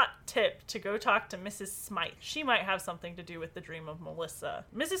a hot tip to go talk to Mrs. Smythe. She might have something to do with the dream of Melissa.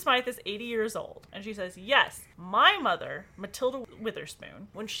 Mrs. Smythe is 80 years old, and she says, yes, my mother, Matilda Witherspoon,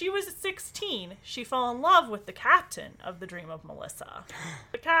 when she was 16, she fell in love with the captain of the dream of Melissa.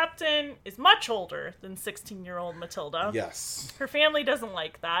 The captain is much older than 16-year-old Matilda. Yes. Her family doesn't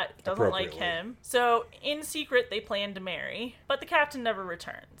like that, doesn't like him. So, in secret, they plan to marry, but the captain never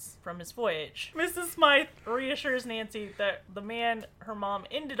returns from his voyage. Mrs. Smythe reassures Nancy that the man her mom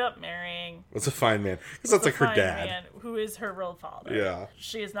ended up marrying was a fine man. Because that's like her dad. Man who is her real father. Yeah.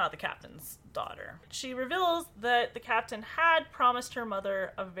 She is not the captain's daughter. She reveals that the captain had promised her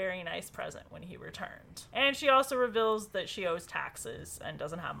mother a very nice present when he returned. And she also reveals that she owes taxes and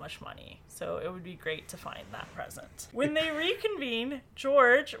doesn't have much money. So it would be great to find that present. When they reconvene,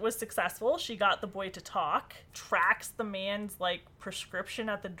 George was successful. She got the boy to talk, tracks the man's, prescription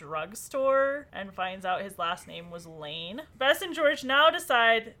at the drugstore, and finds out his last name was Lane. Bess and George now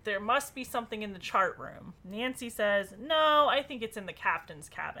decide there must be something in the chart room. Nancy says, no, I think it's in the captain's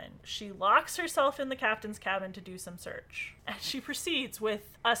cabin. She locks herself in the captain's cabin to do some search, and she proceeds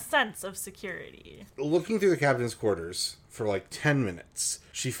with a sense of security. Looking through the captain's quarters for 10 minutes,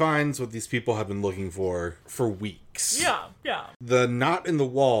 she finds what these people have been looking for weeks. Yeah. The knot in the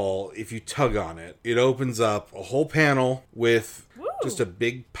wall, if you tug on it, it opens up a whole panel with just a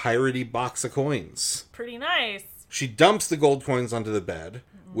big piratey box of coins. Pretty nice. She dumps the gold coins onto the bed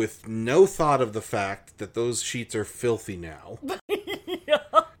with no thought of the fact that those sheets are filthy now. Yeah.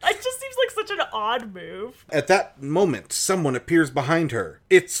 It just seems like such an odd move. At that moment, someone appears behind her.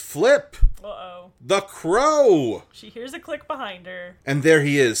 It's Flip! Uh-oh. The Crow! She hears a click behind her. And there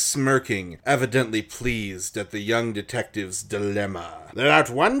he is, smirking, evidently pleased at the young detective's dilemma. Let out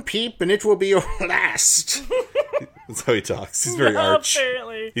one peep and it will be your last. That's how he talks. He's very arch.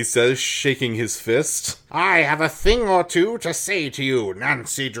 Apparently. He says, shaking his fist, I have a thing or two to say to you,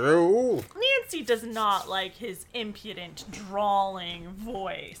 Nancy Drew. Nancy does not like his impudent, drawling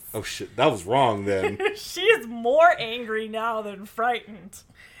voice. Oh shit, that was wrong then. She is more angry now than frightened.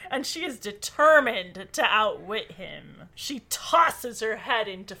 And she is determined to outwit him. She tosses her head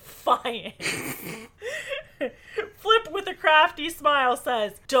in defiance. Flip, with a crafty smile,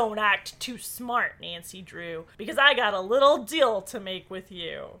 says, don't act too smart, Nancy Drew, because I got a little deal to make with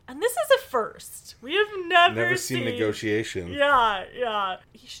you. And this is a first. We have never seen negotiation. Yeah.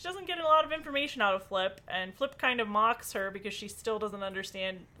 She doesn't get a lot of information out of Flip, and Flip kind of mocks her because she still doesn't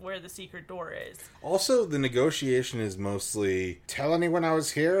understand where the secret door is. Also, the negotiation is mostly, tell anyone I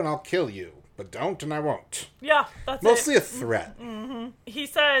was here and I'll kill you. But don't and I won't. Yeah, that's mostly it. a threat. Mm-hmm. He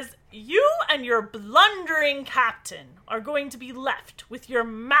says, you and your blundering captain are going to be left with your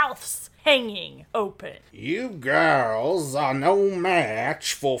mouths hanging open. You girls are no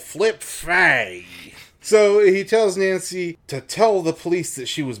match for Flip Fay. So he tells Nancy to tell the police that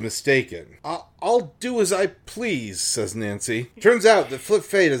she was mistaken. I'll do as I please, says Nancy. Turns out that Flip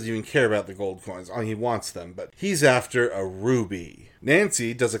Fay doesn't even care about the gold coins. He wants them, but he's after a ruby.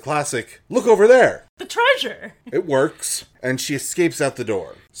 Nancy does a classic, look over there, The treasure! It works. And she escapes out the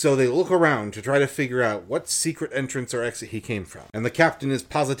door. So they look around to try to figure out what secret entrance or exit he came from. And the captain is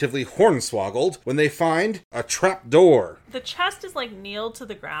positively hornswoggled when they find a trap door. The chest is like nailed to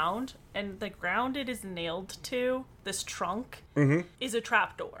the ground, and the ground it is nailed to, this trunk, is a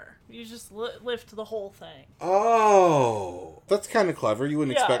trap door. You just lift the whole thing. Oh, that's kind of clever. You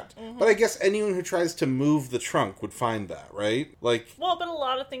wouldn't expect. But I guess anyone who tries to move the trunk would find that, right? Like, well, but a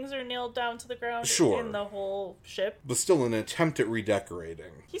lot of things are nailed down to the ground in the whole ship. But still an attempt at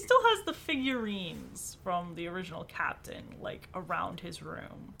redecorating. He still has the figurines from the original captain, like, around his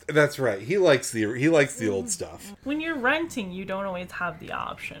room. That's right. He likes the old stuff. When you're renting, you don't always have the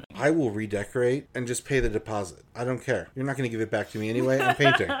option. I will redecorate and just pay the deposit. I don't care. You're not going to give it back to me anyway. I'm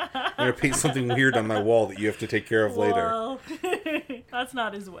painting. I'm going to paint something weird on my wall that you have to take care of later. Well, that's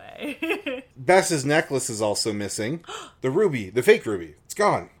not his way. Bess's necklace is also missing. The ruby, the fake ruby, it's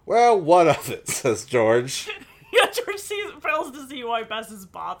gone. Well, what of it, says George. Yeah, George fails to see why Bess is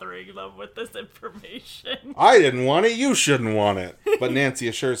bothering them with this information. I didn't want it, you shouldn't want it. But Nancy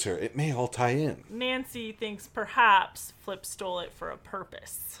assures her it may all tie in. Nancy thinks perhaps Flip stole it for a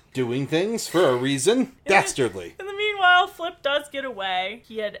purpose. Doing things for a reason? Dastardly. In the meanwhile, Flip does get away.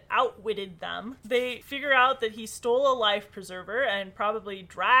 He had outwitted them. They figure out that he stole a life preserver and probably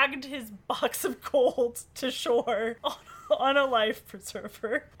dragged his box of gold to shore on a life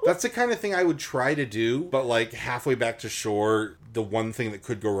preserver. That's the kind of thing I would try to do, but like halfway back to shore, the one thing that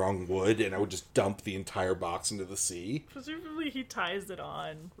could go wrong would, and I would just dump the entire box into the sea. Presumably he ties it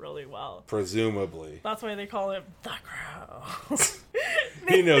on really well. Presumably. That's why they call him the Crow.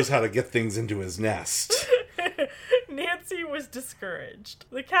 He knows how to get things into his nest. Nancy was discouraged.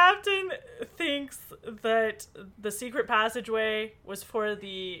 The captain thinks that the secret passageway was for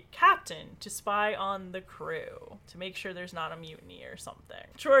the captain to spy on the crew, to make sure there's not a mutiny or something.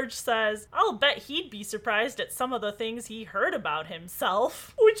 George says, I'll bet he'd be surprised at some of the things he heard about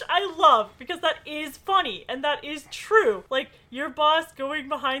himself, which I love because that is funny and that is true. Like, your boss going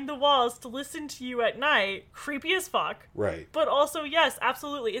behind the walls to listen to you at night, creepy as fuck. Right. But also, yes,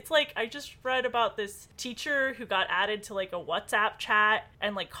 absolutely. It's like, I just read about this teacher who got added to like a WhatsApp chat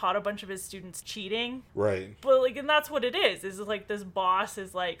and like caught a bunch of his students cheating. Right. But like, and that's what it is like this boss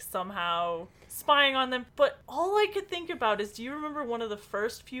is like somehow spying on them. But all I could think about is, do you remember one of the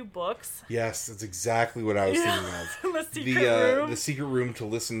first few books? Yes, that's exactly what I was thinking of. The secret room. The secret room to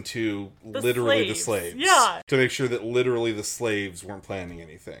listen to the slaves. Yeah. To make sure that literally the slaves weren't planning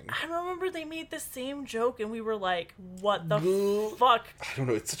anything. I remember they made the same joke and we were like, what the fuck? I don't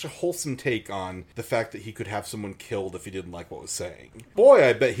know, it's such a wholesome take on the fact that he could have someone killed if he didn't like what was saying. Boy,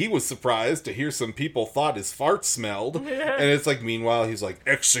 I bet he was surprised to hear some people thought his fart smelled. And it's like, meanwhile, he's like,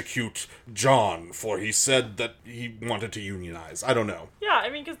 execute John, for he said that he wanted to unionize. I don't know. Yeah, I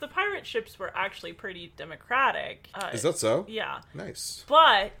mean, because the pirate ships were actually pretty democratic. Is that so? Yeah. Nice.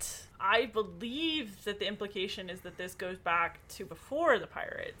 But I believe that the implication is that this goes back to before the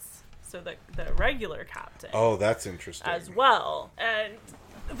pirates. So the regular captain. Oh, that's interesting. As well. And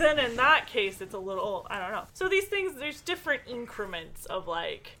then in that case, it's a little, I don't know. So these things, there's different increments of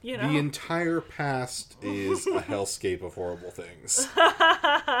like, you know. The entire past is a hellscape of horrible things.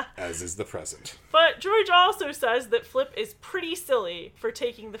 As is the present. But George also says that Flip is pretty silly for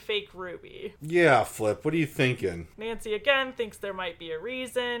taking the fake ruby. Yeah, Flip, what are you thinking? Nancy again thinks there might be a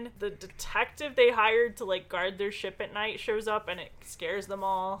reason. The detective they hired to like guard their ship at night shows up and it scares them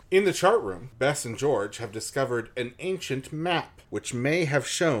all. In the chart room, Bess and George have discovered an ancient map, which may have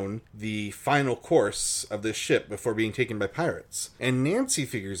shown the final course of this ship before being taken by pirates. And Nancy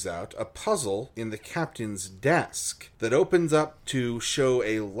figures out a puzzle in the captain's desk that opens up to show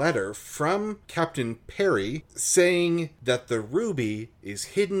a letter from Captain Perry saying that the ruby is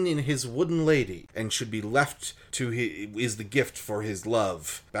hidden in his wooden lady and should be left to is the gift for his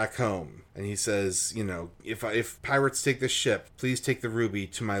love back home. And he says, you know, if pirates take this ship, please take the ruby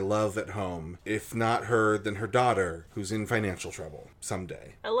to my love at home. If not her, then her daughter, who's in financial trouble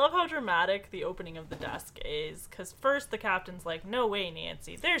someday. I love how dramatic the opening of the desk is, because first the captain's like, no way,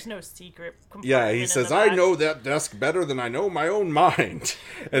 Nancy, there's no secret compartment. Yeah, he says, I know that desk better than I know my own mind.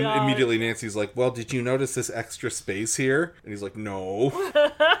 And immediately Nancy's like, well, did you notice this extra space here? And he's like, no,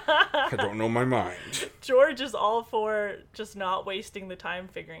 I don't know my mind. George is all for just not wasting the time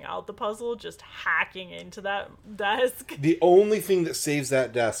figuring out the puzzle, just hacking into that desk. The only thing that saves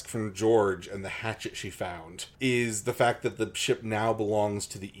that desk from George and the hatchet she found is the fact that the ship now belongs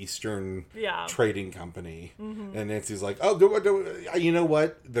to the Eastern Trading Company. Mm-hmm. And Nancy's like, oh, you know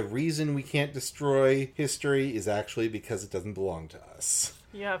what? The reason we can't destroy history is actually because it doesn't belong to us.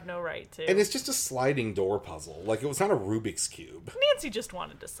 You have no right to. And it's just a sliding door puzzle. Like, it was not a Rubik's Cube. Nancy just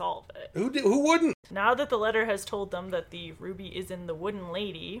wanted to solve it. Who wouldn't? Now that the letter has told them that the ruby is in the wooden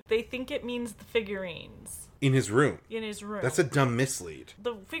lady, they think it means the figurines. In his room. In his room. That's a dumb mislead.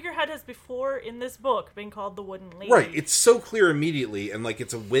 The figurehead has before, in this book, been called the wooden lady. Right, it's so clear immediately, and like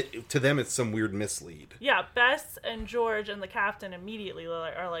it's to them it's some weird mislead. Yeah, Bess and George and the captain immediately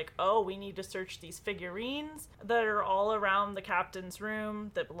are like, oh, we need to search these figurines that are all around the captain's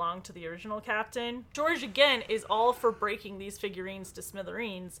room that belong to the original captain. George, again, is all for breaking these figurines to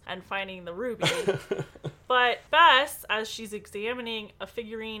smithereens and finding the ruby. But Bess, as she's examining a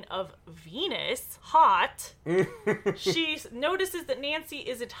figurine of Venus, hot, she notices that Nancy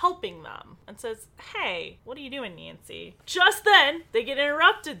isn't helping them and says, hey, what are you doing, Nancy? Just then, they get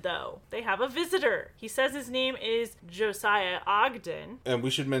interrupted, though. They have a visitor. He says his name is Josiah Ogden. And we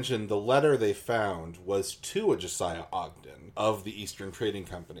should mention the letter they found was to a Josiah Ogden of the Eastern Trading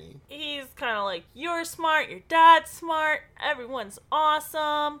Company. He's kind of like, you're smart, your dad's smart, everyone's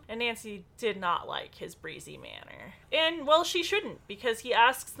awesome. And Nancy did not like his breezy manner. And, well, she shouldn't, because he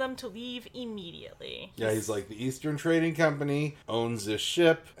asks them to leave immediately. Yeah, he's like, the Eastern Trading Company owns this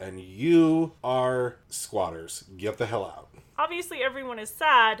ship, and you are squatters. Get the hell out. Obviously, everyone is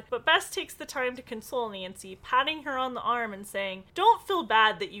sad, but Bess takes the time to console Nancy, patting her on the arm and saying, don't feel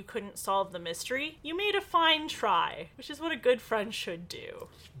bad that you couldn't solve the mystery. You made a fine try, which is what a good friend should do.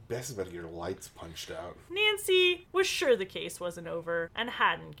 Bess is about to get her lights punched out. Nancy was sure the case wasn't over and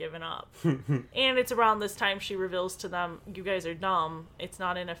hadn't given up. And it's around this time she reveals to them, you guys are dumb. It's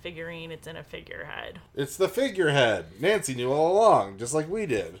not in a figurine, it's in a figurehead. It's the figurehead. Nancy knew all along, just like we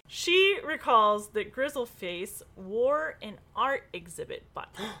did. She recalls that Grizzleface wore an art exhibit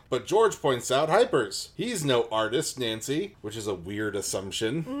button. But George points out Hypers. He's no artist, Nancy, which is a weird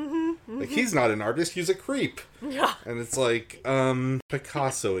assumption. Like, he's not an artist, he's a creep. Yeah. And it's like,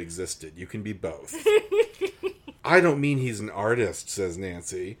 Picasso existed. You can be both. I don't mean he's an artist, says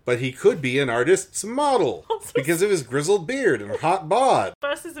Nancy, but he could be an artist's model because of his grizzled beard and hot bod.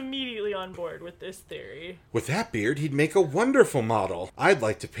 Bess is immediately on board with this theory. With that beard, he'd make a wonderful model. I'd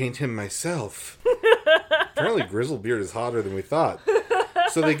like to paint him myself. Apparently, grizzled beard is hotter than we thought.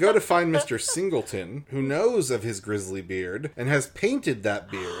 So they go to find Mr. Singleton, who knows of his grizzly beard, and has painted that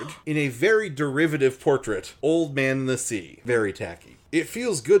beard in a very derivative portrait, Old Man in the Sea. Very tacky. It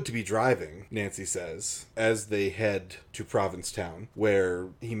feels good to be driving, Nancy says, as they head to Provincetown, where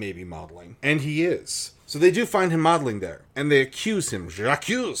he may be modeling. And he is. So they do find him modeling there, and they accuse him,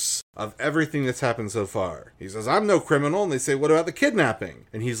 j'accuse, of everything that's happened so far. He says, I'm no criminal, and they say, what about the kidnapping?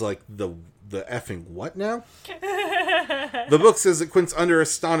 And he's like, the effing what now? The book says that Quint's utter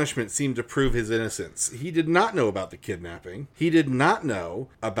astonishment seemed to prove his innocence. He did not know about the kidnapping. He did not know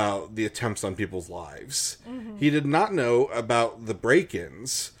about the attempts on people's lives. Mm-hmm. He did not know about the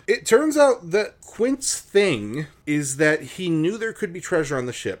break-ins. It turns out that Quint's thing is that he knew there could be treasure on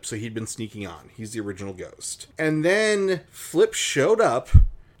the ship, so he'd been sneaking on. He's the original ghost. And then Flip showed up,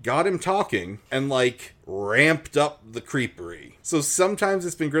 got him talking, and, like, ramped up the creepery. So sometimes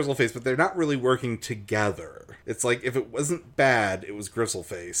it's been Grizzleface, but they're not really working together. It's like, if it wasn't bad, it was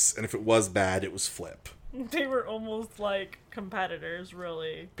Grizzleface, and if it was bad, it was Flip. They were almost like competitors,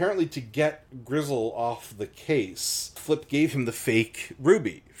 really. Apparently, to get Grizzle off the case, Flip gave him the fake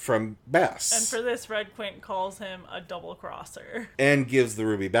ruby from Bess. And for this, Red Quint calls him a double-crosser. And gives the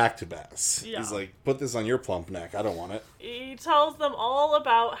ruby back to Bess. Yeah. He's like, put this on your plump neck. I don't want it. He tells them all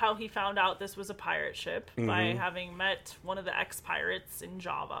about how he found out this was a pirate ship by having met one of the ex-pirates in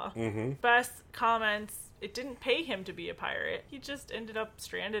Java. Mm-hmm. Bess comments, it didn't pay him to be a pirate. He just ended up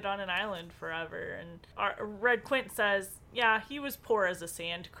stranded on an island forever. And Red Quint says, yeah, he was poor as a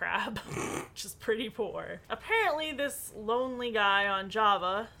sand crab, which is pretty poor. Apparently, this lonely guy on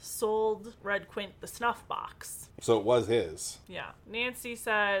Java sold Red Quint the snuff box. So it was his. Yeah. Nancy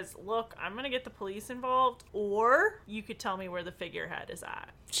says, look, I'm going to get the police involved, or you could tell me where the figurehead is at.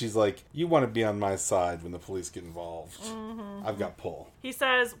 She's like, you want to be on my side when the police get involved. Mm-hmm. I've got pull. He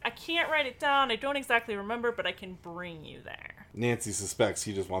says, I can't write it down. I don't exactly remember, but I can bring you there. Nancy suspects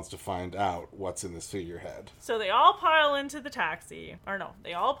he just wants to find out what's in this figurehead. So they all pile into the taxi. Or no,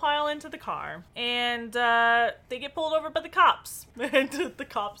 they all pile into the car. And they get pulled over by the cops. And the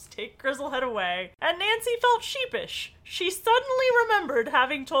cops take Grizzlehead away. And Nancy felt sheepish. She suddenly remembered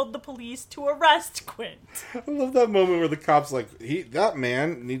having told the police to arrest Quint. I love that moment where the cop's like, that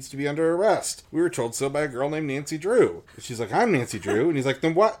man needs to be under arrest. We were told so by a girl named Nancy Drew. And she's like, I'm Nancy Drew. And he's like,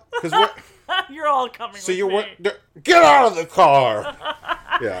 then what? Because what? You're all coming so with you me. want get out of the car.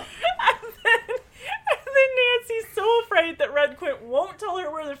 Yeah. And then Nancy's so afraid that Red Quint won't tell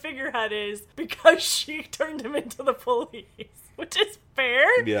her where the figurehead is because she turned him into the police, which is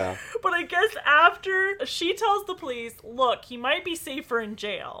fair. Yeah. But I guess after she tells the police, look, he might be safer in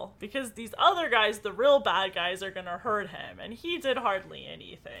jail because these other guys, the real bad guys, are gonna hurt him, and he did hardly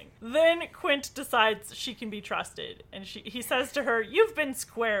anything. Then Quint decides she can be trusted, and he says to her, you've been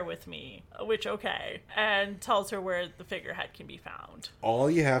square with me, which okay, and tells her where the figurehead can be found. All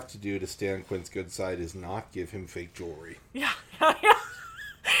you have to do to stay on Quint's good side is not give him fake jewelry. Yeah.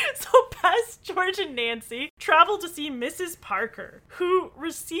 So Bess, George, and Nancy travel to see Mrs. Parker, who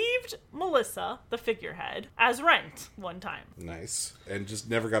received Melissa, the figurehead, as rent one time. Nice. And just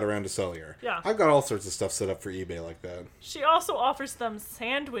never got around to selling her. Yeah. I've got all sorts of stuff set up for eBay like that. She also offers them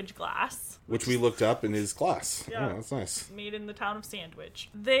sandwich glass. Which we looked up in his class. Yeah. Oh, that's nice. Made in the town of Sandwich.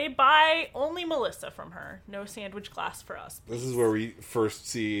 They buy only Melissa from her. No sandwich glass for us. This is where we first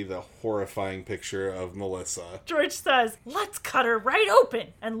see the horrifying picture of Melissa. George says, let's cut her right open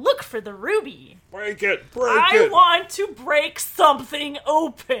and look for the ruby. Break it! I want to break something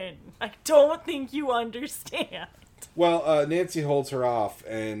open. I don't think you understand. Well, Nancy holds her off,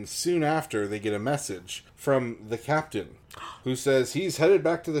 and soon after they get a message from the captain, who says he's headed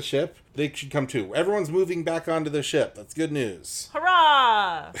back to the ship. They should come too. Everyone's moving back onto the ship. That's good news.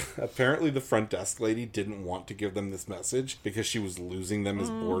 Hurrah! Apparently the front desk lady didn't want to give them this message because she was losing them as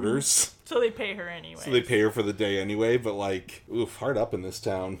boarders. So they pay her anyway. So they pay her for the day anyway, but like, oof, hard up in this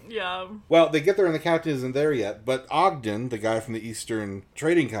town. Yeah. Well, they get there and the captain isn't there yet, but Ogden, the guy from the Eastern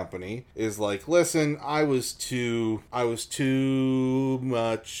Trading Company, is like, listen, I was too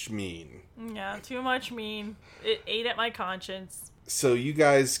much mean. Yeah, too much mean. It ate at my conscience. So you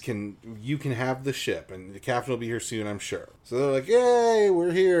guys can have the ship, and the captain will be here soon, I'm sure. So they're like, yay,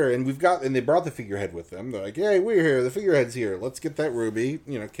 we're here, and they brought the figurehead with them. They're like, yay, we're here, the figurehead's here, let's get that ruby,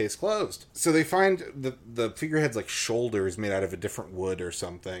 case closed. So they find the figurehead's like shoulder is made out of a different wood or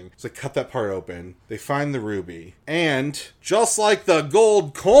something. So they cut that part open, they find the ruby, and just like the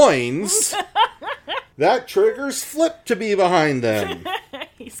gold coins, that triggers Flip to be behind them.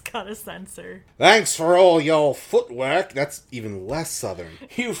 He's got a sensor. Thanks for all your footwork. That's even less southern.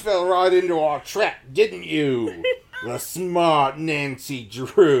 You fell right into our trap, didn't you? The smart Nancy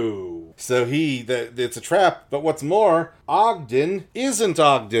Drew. So it's a trap, but what's more, Ogden isn't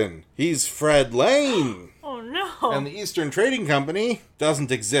Ogden. He's Fred Lane. Oh no. And the Eastern Trading Company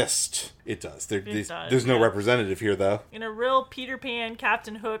doesn't exist. It does. There's no representative here, though. In a real Peter Pan,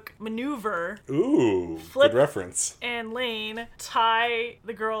 Captain Hook maneuver. Ooh, Flip good reference. And Lane tie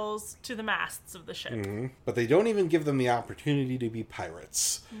the girls to the masts of the ship. Mm-hmm. But they don't even give them the opportunity to be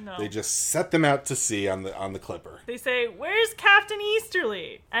pirates. No. They just set them out to sea on the clipper. They say, where's Captain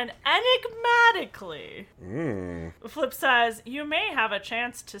Easterly? And enigmatically, Flip says, you may have a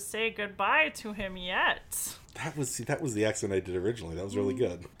chance to say goodbye to him yet. That was the accent I did originally. That was really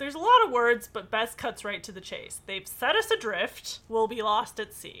good. There's a lot of words, but Bess cuts right to the chase. They've set us adrift. We'll be lost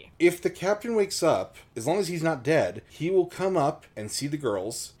at sea. If the captain wakes up, as long as he's not dead, he will come up and see the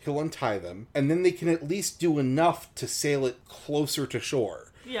girls. He'll untie them, and then they can at least do enough to sail it closer to shore.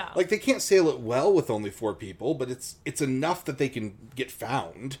 Yeah. Like, they can't sail it well with only 4 people, but it's enough that they can get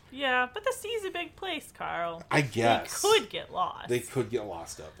found. Yeah, but the sea's a big place, Carl. I guess. They could get lost. They could get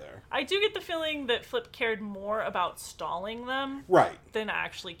lost out there. I do get the feeling that Flip cared more about stalling them. Right. Than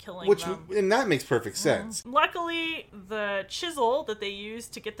actually killing them. And that makes perfect sense. Luckily, the chisel that they use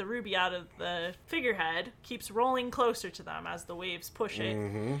to get the ruby out of the figurehead keeps rolling closer to them as the waves push it.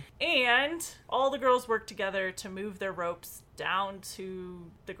 Mm-hmm. And all the girls work together to move their ropes down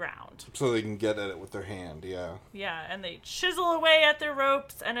to the ground. So they can get at it with their hand, yeah. Yeah, and they chisel away at their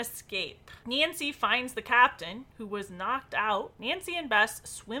ropes and escape. Nancy finds the captain, who was knocked out. Nancy and Bess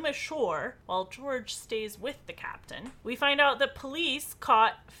swim ashore while George stays with the captain. We find out that police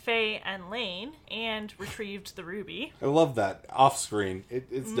caught Faye and Lane and retrieved the ruby. I love that. Off screen.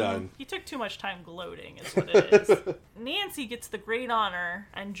 It's done. He took too much time gloating, is what it is. Nancy gets the great honor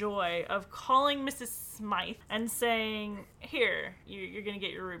and joy of calling Mrs. Smythe and saying, here, you're going to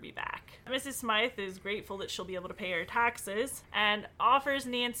get your ruby back. Mrs. Smythe is grateful that she'll be able to pay her taxes and offers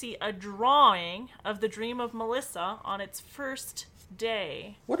Nancy a drawing of the Dream of Melissa on its first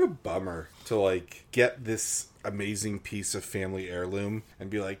day. What a bummer to, get this amazing piece of family heirloom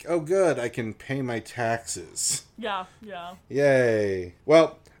and be like, oh good, I can pay my taxes. Yeah. Yay.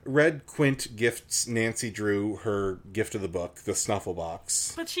 Well, Red Quint gifts Nancy Drew her gift of the book, the snuffle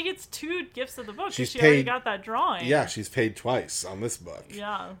box. But she gets 2 gifts of the book because she paid, already got that drawing. Yeah, she's paid twice on this book.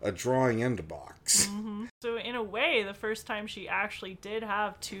 Yeah. A drawing and a box. Mm-hmm. So in a way, the first time she actually did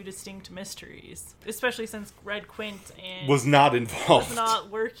have 2 distinct mysteries. Especially since Red Quint was not involved. Was not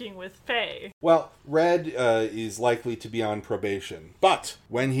working with Faye. Well, Red is likely to be on probation. But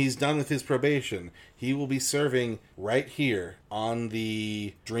when he's done with his probation, He will be serving right here on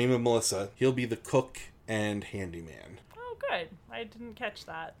the Dream of Melissa. He'll be the cook and handyman. Oh, good. I didn't catch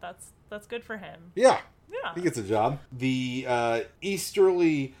that. That's good for him. Yeah. Yeah. He gets a job. The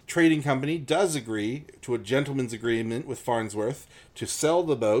Easterly Trading Company does agree to a gentleman's agreement with Farnsworth to sell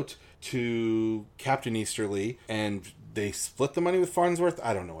the boat to Captain Easterly, and they split the money with Farnsworth.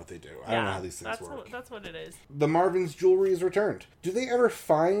 I don't know what they do. I don't know how these things work. That's what it is. The Marvin's jewelry is returned. Do they ever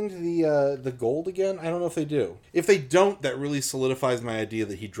find the gold again? I don't know if they do. If they don't, that really solidifies my idea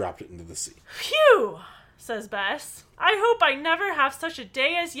that he dropped it into the sea. Phew, says Bess. I hope I never have such a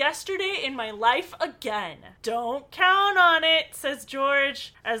day as yesterday in my life again. Don't count on it, says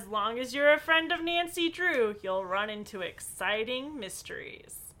George. As long as you're a friend of Nancy Drew, you'll run into exciting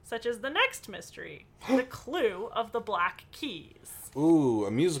mysteries. Such as the next mystery, the clue of the Black Keys. Ooh,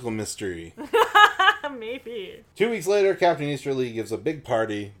 a musical mystery. Maybe. 2 weeks later, Captain Easterly gives a big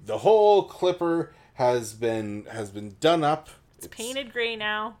party. The whole Clipper has been done up. It's painted gray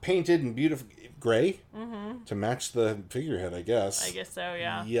now. Painted and beautiful. Gray? Mm-hmm. To match the figurehead, I guess. I guess so,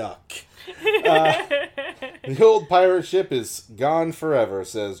 yeah. Yuck. The old pirate ship is gone forever,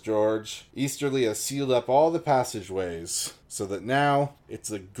 says George. Easterly has sealed up all the passageways, so that now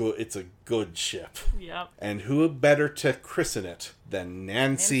it's a good ship. Yep. And who better to christen it than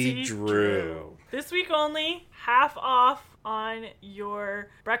Nancy Drew? This week only, half off on your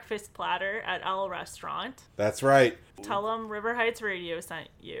breakfast platter at L Restaurant. That's right. Tell them River Heights Radio sent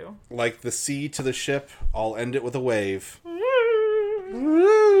you. Like the sea to the ship, I'll end it with a wave.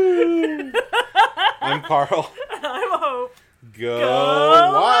 I'm Carl. I'm Hope.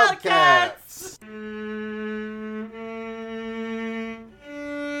 Go Wildcats!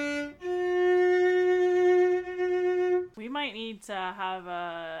 We might need to have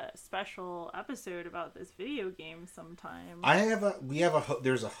a special episode about this video game sometime.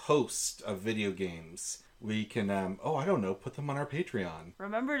 There's a host of video games. We can, I don't know, put them on our Patreon.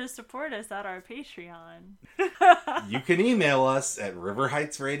 Remember to support us at our Patreon. You can email us at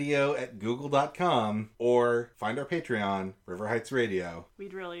riverheightsradio@google.com or find our Patreon, River Heights Radio.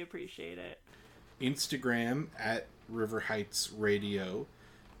 We'd really appreciate it. Instagram at River Heights Radio,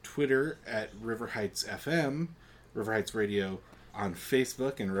 Twitter at River Heights FM, River Heights Radio on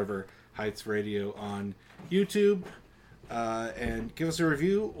Facebook, and River Heights Radio on YouTube. And give us a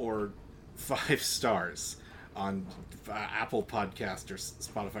review or 5 stars on Apple Podcast or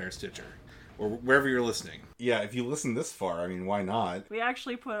Spotify or Stitcher or wherever you're listening. Yeah, if you listen this far, I mean, why not? We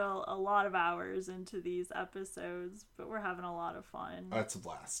actually put a lot of hours into these episodes, but we're having a lot of fun. Oh, it's a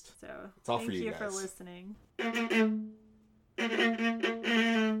blast. So it's all for you guys. Thank you for listening.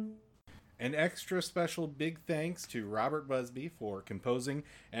 An extra special big thanks to Robert Busby for composing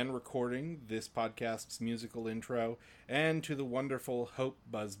and recording this podcast's musical intro, and to the wonderful Hope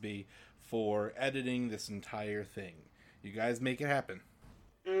Busby for editing this entire thing. You guys make it happen.